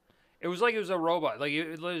almost. It was like it was a robot. Like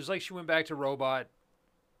it was like she went back to robot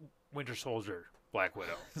Winter Soldier Black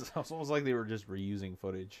Widow. It's almost like they were just reusing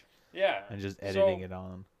footage Yeah. and just editing So, it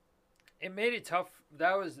on. It made it tough.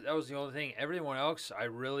 That was the only thing. Everyone else, I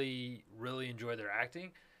really enjoyed their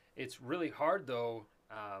acting. It's really hard though,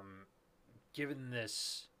 given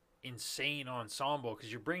this insane ensemble,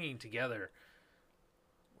 because you're bringing together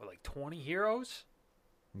like 20 heroes,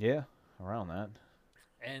 Yeah, around that.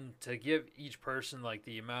 and to give each person like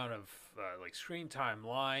the amount of like screen time,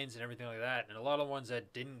 lines, and everything like that. And a lot of ones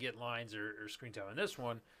that didn't get lines or screen time in this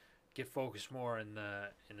one get focused more in the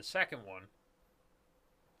second one,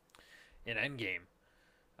 in Endgame.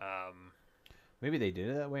 Maybe they did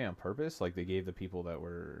it that way on purpose. Like they gave the people that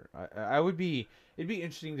were. I would be. It'd be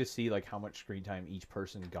interesting to see like how much screen time each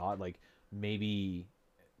person got. Like maybe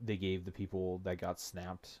they gave the people that got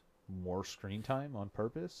snapped more screen time on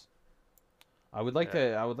purpose. I would like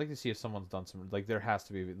to. I would like to see if someone's done some. Like there has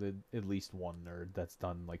to be at least one nerd that's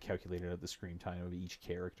done like calculated out the screen time of each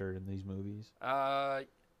character in these movies.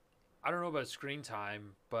 I don't know about screen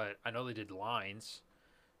time, but I know they did lines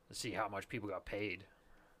to see how much people got paid.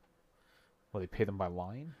 Well, they pay them by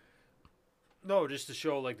line. No, just to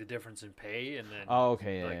show like the difference in pay, and then Oh,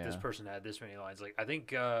 okay, yeah, like yeah. this person had this many lines. Like I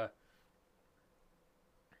think I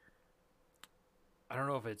don't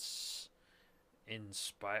know if it's in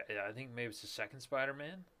I think maybe it's the second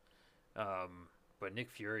Spider-Man. But Nick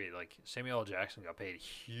Fury, like Samuel L. Jackson, got paid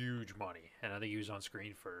huge money, and I think he was on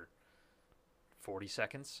screen for 40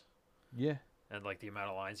 seconds. Yeah. And like the amount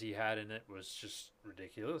of lines he had in it was just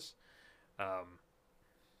ridiculous. But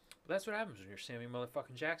that's what happens when you're Samuel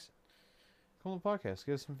motherfucking Jackson. Come on the podcast.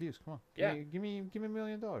 Get us some views. Come on. Yeah. Give me $1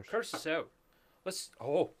 million. Curse us out.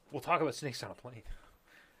 We'll talk about Snakes on a Plane.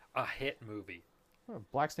 A hit movie. Oh,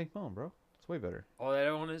 Black Snake Moan, bro. It's way better. Oh,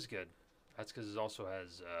 that one is good. That's because it also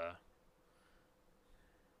has,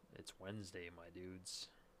 it's Wednesday, my dudes.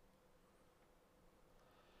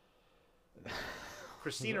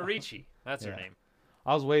 Christina Ricci. That's her Yeah. name.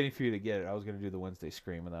 I was waiting for you to get it. I was gonna do the Wednesday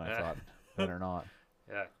Scream, and then I thought, better not.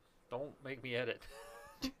 Yeah. Don't make me edit.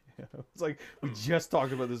 It's like we just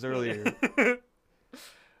talked about this earlier.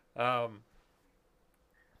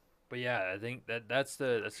 But yeah, I think that's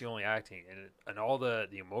the only acting, and all the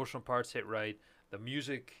emotional parts hit right. The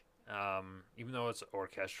music, even though it's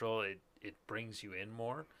orchestral, it brings you in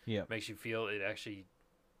more. Yeah. Makes you feel it actually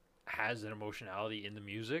has an emotionality in the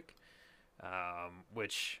music,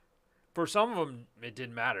 which for some of them it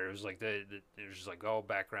didn't matter. It was like it was just like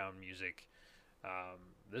background music.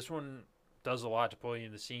 This one does a lot to pull you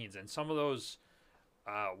in the scenes, and some of those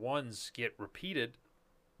ones get repeated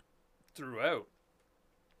throughout.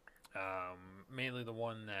 Mainly the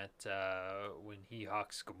one that when he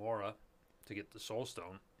hawks Gamora to get the Soul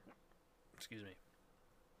Stone. Excuse me.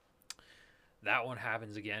 That one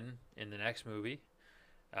happens again in the next movie,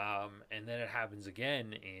 and then it happens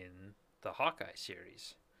again in the Hawkeye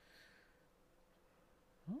series.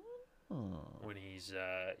 When he's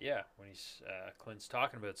Clint's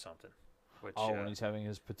talking about something. Which, when he's having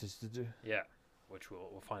his petition. Yeah, which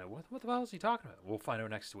we'll find out. What the hell is he talking about? We'll find out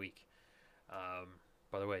next week.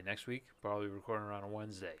 By the way, next week, probably recording around a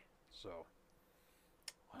Wednesday. So,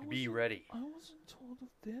 be ready. I wasn't told of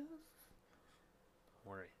this.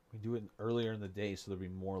 Don't worry. We do it earlier in the day so there'll be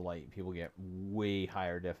more light. People get way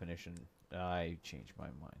higher definition. I changed my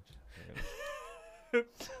mind.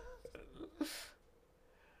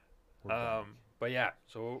 But yeah,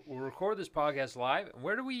 so we'll record this podcast live. And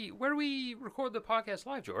where do we record the podcast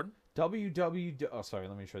live, Jordan? Sorry,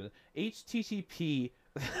 let me show this. HTTP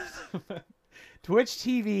Twitch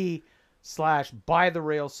TV / By the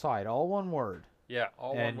Rail Side, all one word. Yeah,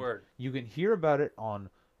 all one word. You can hear about it on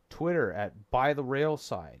Twitter at By the Rail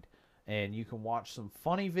Side, and you can watch some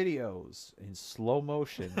funny videos in slow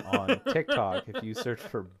motion on TikTok if you search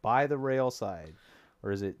for By the Rail Side,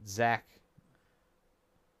 or is it Zach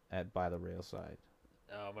at By the Rail Side?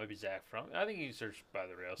 Maybe Zach from. I think you search By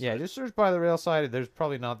the Rail Side. Yeah, just search By the Rail Side. There's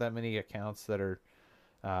probably not that many accounts that are.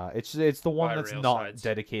 It's the one that's not sides.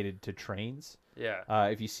 dedicated to trains. Yeah.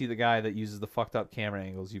 If you see the guy that uses the fucked up camera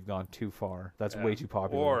angles, you've gone too far. That's way too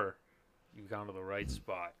popular. Or you've gone to the right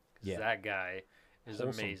spot. Yeah. That guy is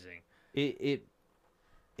Wholesome. amazing. It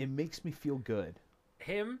makes me feel good.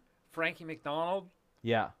 Him, Frankie McDonald.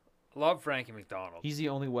 Yeah. Love Frankie McDonald. He's the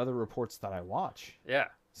only weather reports that I watch. Yeah.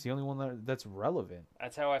 It's the only one that's relevant.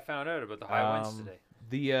 That's how I found out about the high winds today.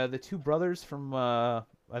 The two brothers from I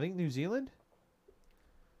think New Zealand.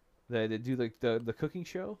 They do the cooking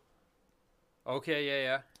show. Okay,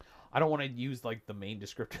 yeah. I don't want to use like the main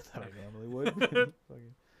descriptor that I normally would.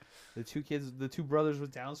 The two brothers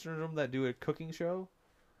with Down syndrome that do a cooking show.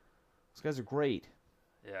 Those guys are great.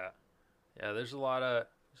 Yeah. There's a lot of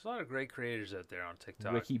great creators out there on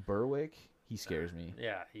TikTok. Ricky Berwick, he scares me.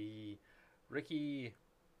 Yeah, Ricky.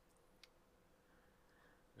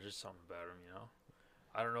 There's just something about him, you know.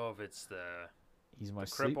 I don't know if it's He's my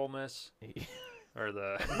crippleness or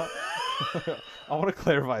the. I want to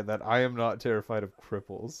clarify that I am not terrified of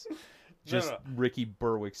cripples, just No. Ricky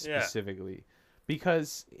Berwick specifically,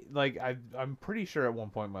 because like I'm pretty sure at one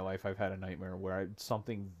point in my life I've had a nightmare where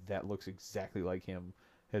something that looks exactly like him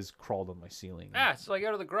has crawled on my ceiling. It's like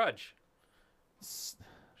out of The Grudge.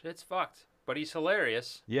 Shit's fucked, but he's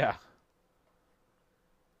hilarious. Yeah,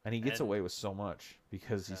 and he gets away with so much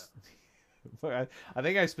because he's. I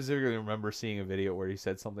think I specifically remember seeing a video where he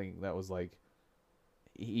said something that was like.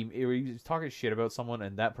 He was talking shit about someone,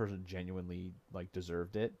 and that person genuinely like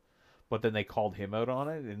deserved it, but then they called him out on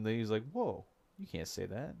it, and then he's like, "Whoa, you can't say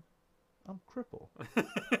that. I'm crippled."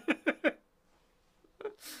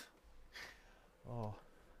 Oh,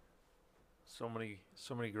 so many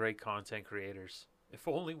great content creators. If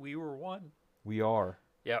only we were one. we are.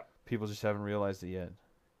 Yeah. People just haven't realized it yet.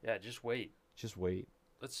 Yeah. Just wait. Just wait.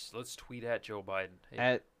 Let's tweet at Joe Biden. Hey,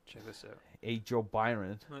 At check this out. a Joe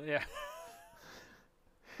Byron. Yeah.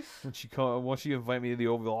 Once you invite me to the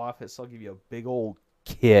Oval Office, I'll give you a big old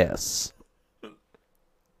kiss.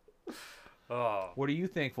 Oh. What are you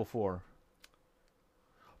thankful for?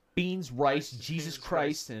 Beans, rice, Jesus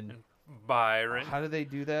Christ, and Byron. How do they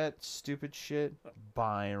do that stupid shit?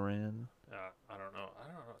 Byron. I don't know.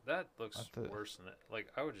 That looks worse than it. Like,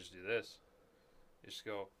 I would just do this. Just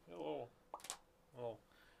go, hello. Well,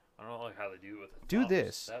 I don't know like how they do it with the Do thumbs.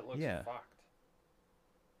 this. That looks Yeah. fucked.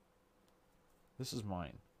 This is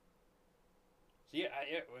mine. So yeah,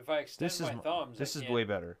 if I extend my thumbs, This I is can't... way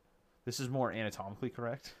better. This is more anatomically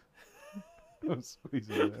correct. I'm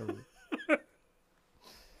squeezing it everywhere.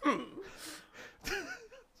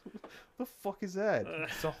 The fuck is that?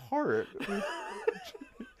 It's a heart. What the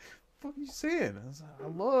fuck are you saying? I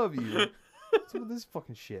love you. What's with this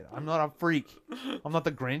fucking shit? I'm not a freak. I'm not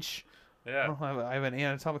the Grinch. Yeah. I have an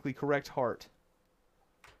anatomically correct heart.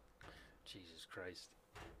 Jesus Christ.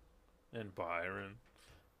 And Byron.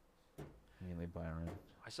 Mainly Byron.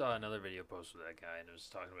 I saw another video post with that guy, and it was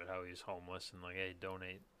talking about how he was homeless and like, hey,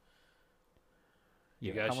 donate.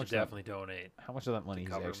 You guys should definitely donate. How much of that money he's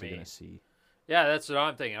cover actually me. going to see? Yeah, that's what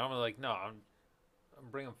I'm thinking. I'm like, no, I'm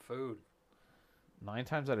bringing food. 9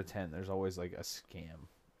 times out of 10, there's always like a scam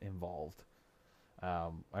involved. I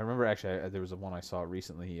remember actually there was one I saw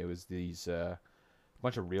recently. It was these a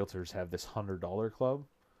bunch of realtors have this $100 club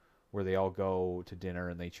where they all go to dinner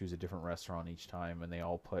and they choose a different restaurant each time, and they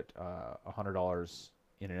all put $100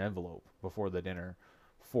 in an envelope before the dinner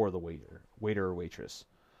for the waiter or waitress.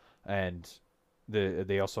 And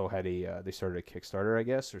they also had they started a Kickstarter, I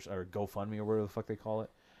guess, or GoFundMe or whatever the fuck they call it,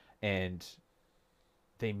 and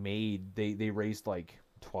they raised like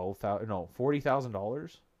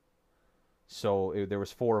 $40,000. So there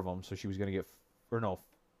was 4 of them, so she was gonna get, or no,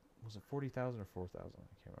 was it 40,000 or 4,000? I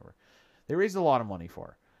can't remember. They raised a lot of money for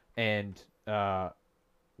her, and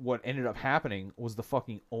what ended up happening was the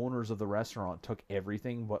fucking owners of the restaurant took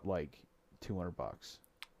everything but like $200.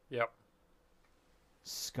 Yep.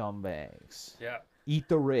 Scumbags. Yeah. Eat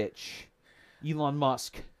the rich. Elon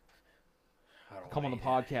Musk. Come on the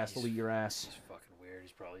podcast. I'll eat your ass. He's fucking weird.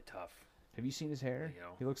 He's probably tough. Have you seen his hair? You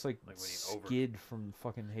know, he looks like when Skid from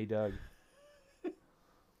fucking Hey Doug.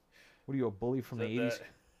 What are you, a bully from the 80s?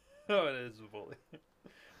 No, it is a bully.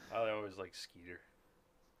 I always like Skeeter.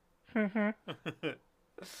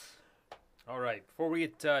 All right. Before we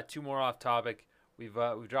get 2 more off topic, we've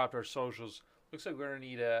dropped our socials. Looks like we're gonna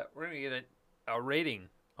get a rating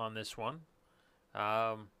on this one.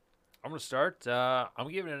 I'm gonna start. I'm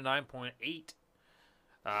giving it a 9.8.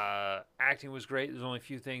 Acting was great. There's only a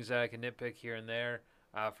few things that I can nitpick here and there.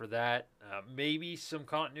 For that, maybe some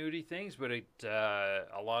continuity things, but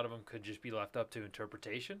a lot of them could just be left up to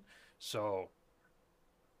interpretation. So,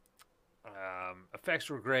 effects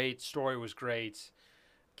were great, story was great,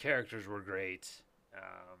 characters were great,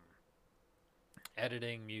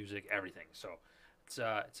 editing, music, everything. So, it's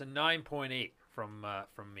a 9.8 from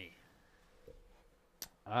me.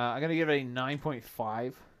 I'm gonna give it a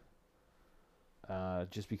 9.5.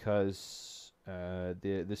 Just because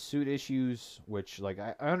the suit issues, which like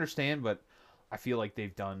I understand, but I feel like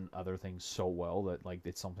they've done other things so well that like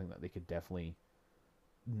it's something that they could definitely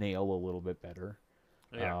nail a little bit better.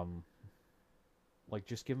 Yeah. Like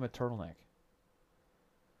just give him a turtleneck.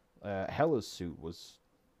 Hella's suit was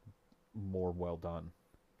more well done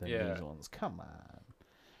than these ones. Come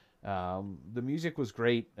on. The music was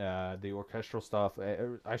great. The orchestral stuff,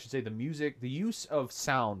 I should say the use of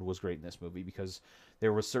sound was great in this movie, because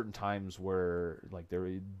there were certain times where like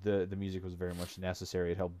the music was very much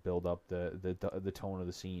necessary. It helped build up the tone of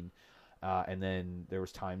the scene. And then there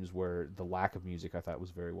was times where the lack of music I thought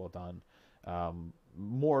was very well done.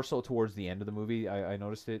 More so towards the end of the movie, I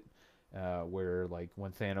noticed it, where like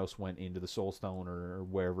when Thanos went into the Soul Stone or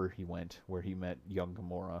wherever he went, where he met young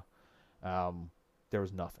Gamora, there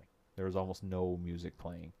was nothing. There was almost no music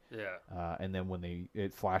playing. Yeah. And then when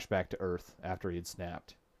it flashed back to Earth after he had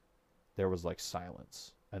snapped, there was like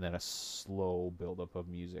silence and then a slow buildup of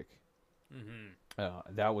music.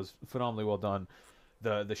 Mm-hmm. That was phenomenally well done.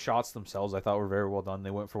 The shots themselves I thought were very well done. They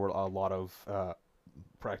went for a lot of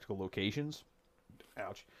practical locations.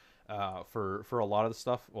 Ouch. For a lot of the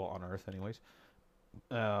stuff, well, on Earth anyways.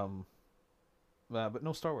 But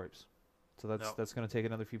no star wipes. So that's going to take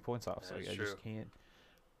another few points off. So I just can't.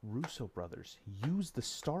 Russo brothers, use the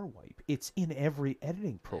star wipe. It's in every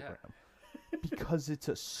editing program because it's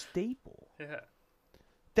a staple. Yeah.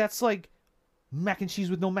 That's like mac and cheese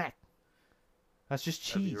with no mac. That's just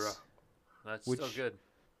cheese. That's still good.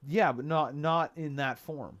 Yeah, but not in that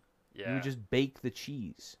form. Yeah. You would just bake the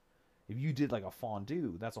cheese. If you did like a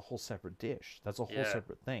fondue, that's a whole separate dish. That's a whole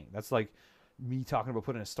separate thing. That's like me talking about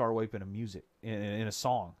putting a star wipe in a music in a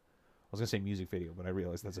song. I was gonna say music video, but I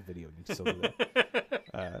realized that's a video. You can still do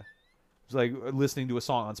that. It's like listening to a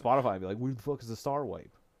song on Spotify and be like, "Where the fuck is the star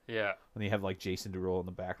wipe?" Yeah. When you have like Jason Derulo in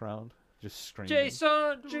the background, just screaming,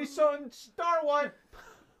 Jason, star wipe."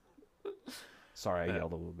 Sorry, I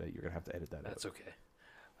yelled a little bit. You're gonna have to edit that out. That's okay.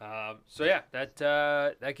 So yeah,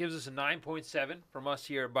 that gives us a 9.7 from us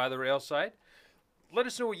here at By the Rail Side. let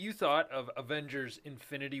us know what you thought of Avengers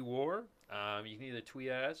Infinity War. You can either tweet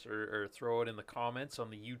at us or throw it in the comments on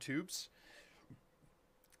the YouTubes.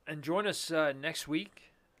 And join us next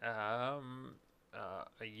week. You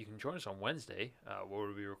can join us on Wednesday, where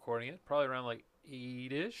we'll be recording it, probably around like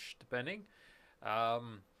 8-ish, depending.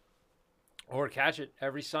 Or catch it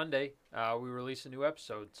every Sunday. We release a new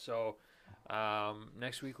episode. So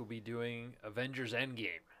next week we'll be doing Avengers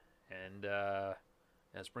Endgame. And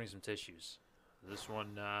let's bring some tissues. This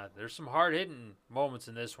one, there's some hard-hitting moments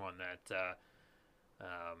in this one that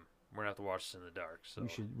we're going to have to watch this in the dark. So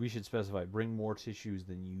We should specify, bring more tissues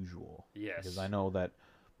than usual. Yes. Because I know that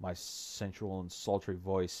my sensual and sultry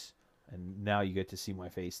voice, and now you get to see my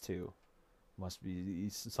face too, must be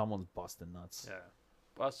someone's busting nuts. Yeah.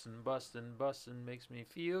 Bustin' makes me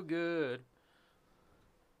feel good.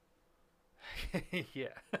 Yeah.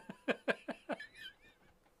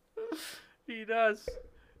 He does.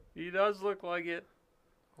 He does look like it.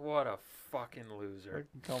 What a fucking loser.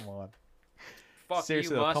 Come on. Fuck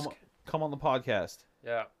Seriously, you, though, Musk. come on the podcast.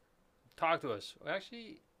 Yeah. Talk to us. Well,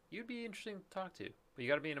 actually, you'd be interesting to talk to, but you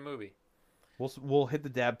got to be in a movie. We'll hit the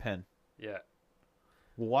dab pen. Yeah.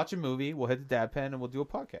 We'll watch a movie, we'll hit the dab pen, and we'll do a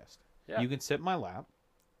podcast. Yeah. You can sit in my lap,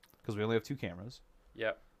 because we only have 2 cameras,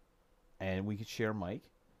 Yep. and we could share a mic.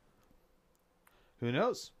 Who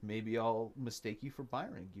knows? Maybe I'll mistake you for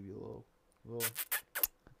Byron, give you a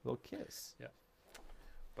little kiss. Yeah.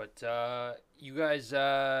 But you guys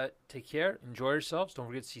take care. Enjoy yourselves. Don't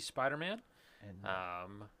forget to see Spider-Man.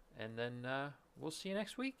 And then we'll see you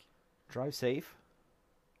next week. Drive safe.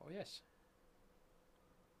 Oh, yes.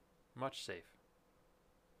 Much safe.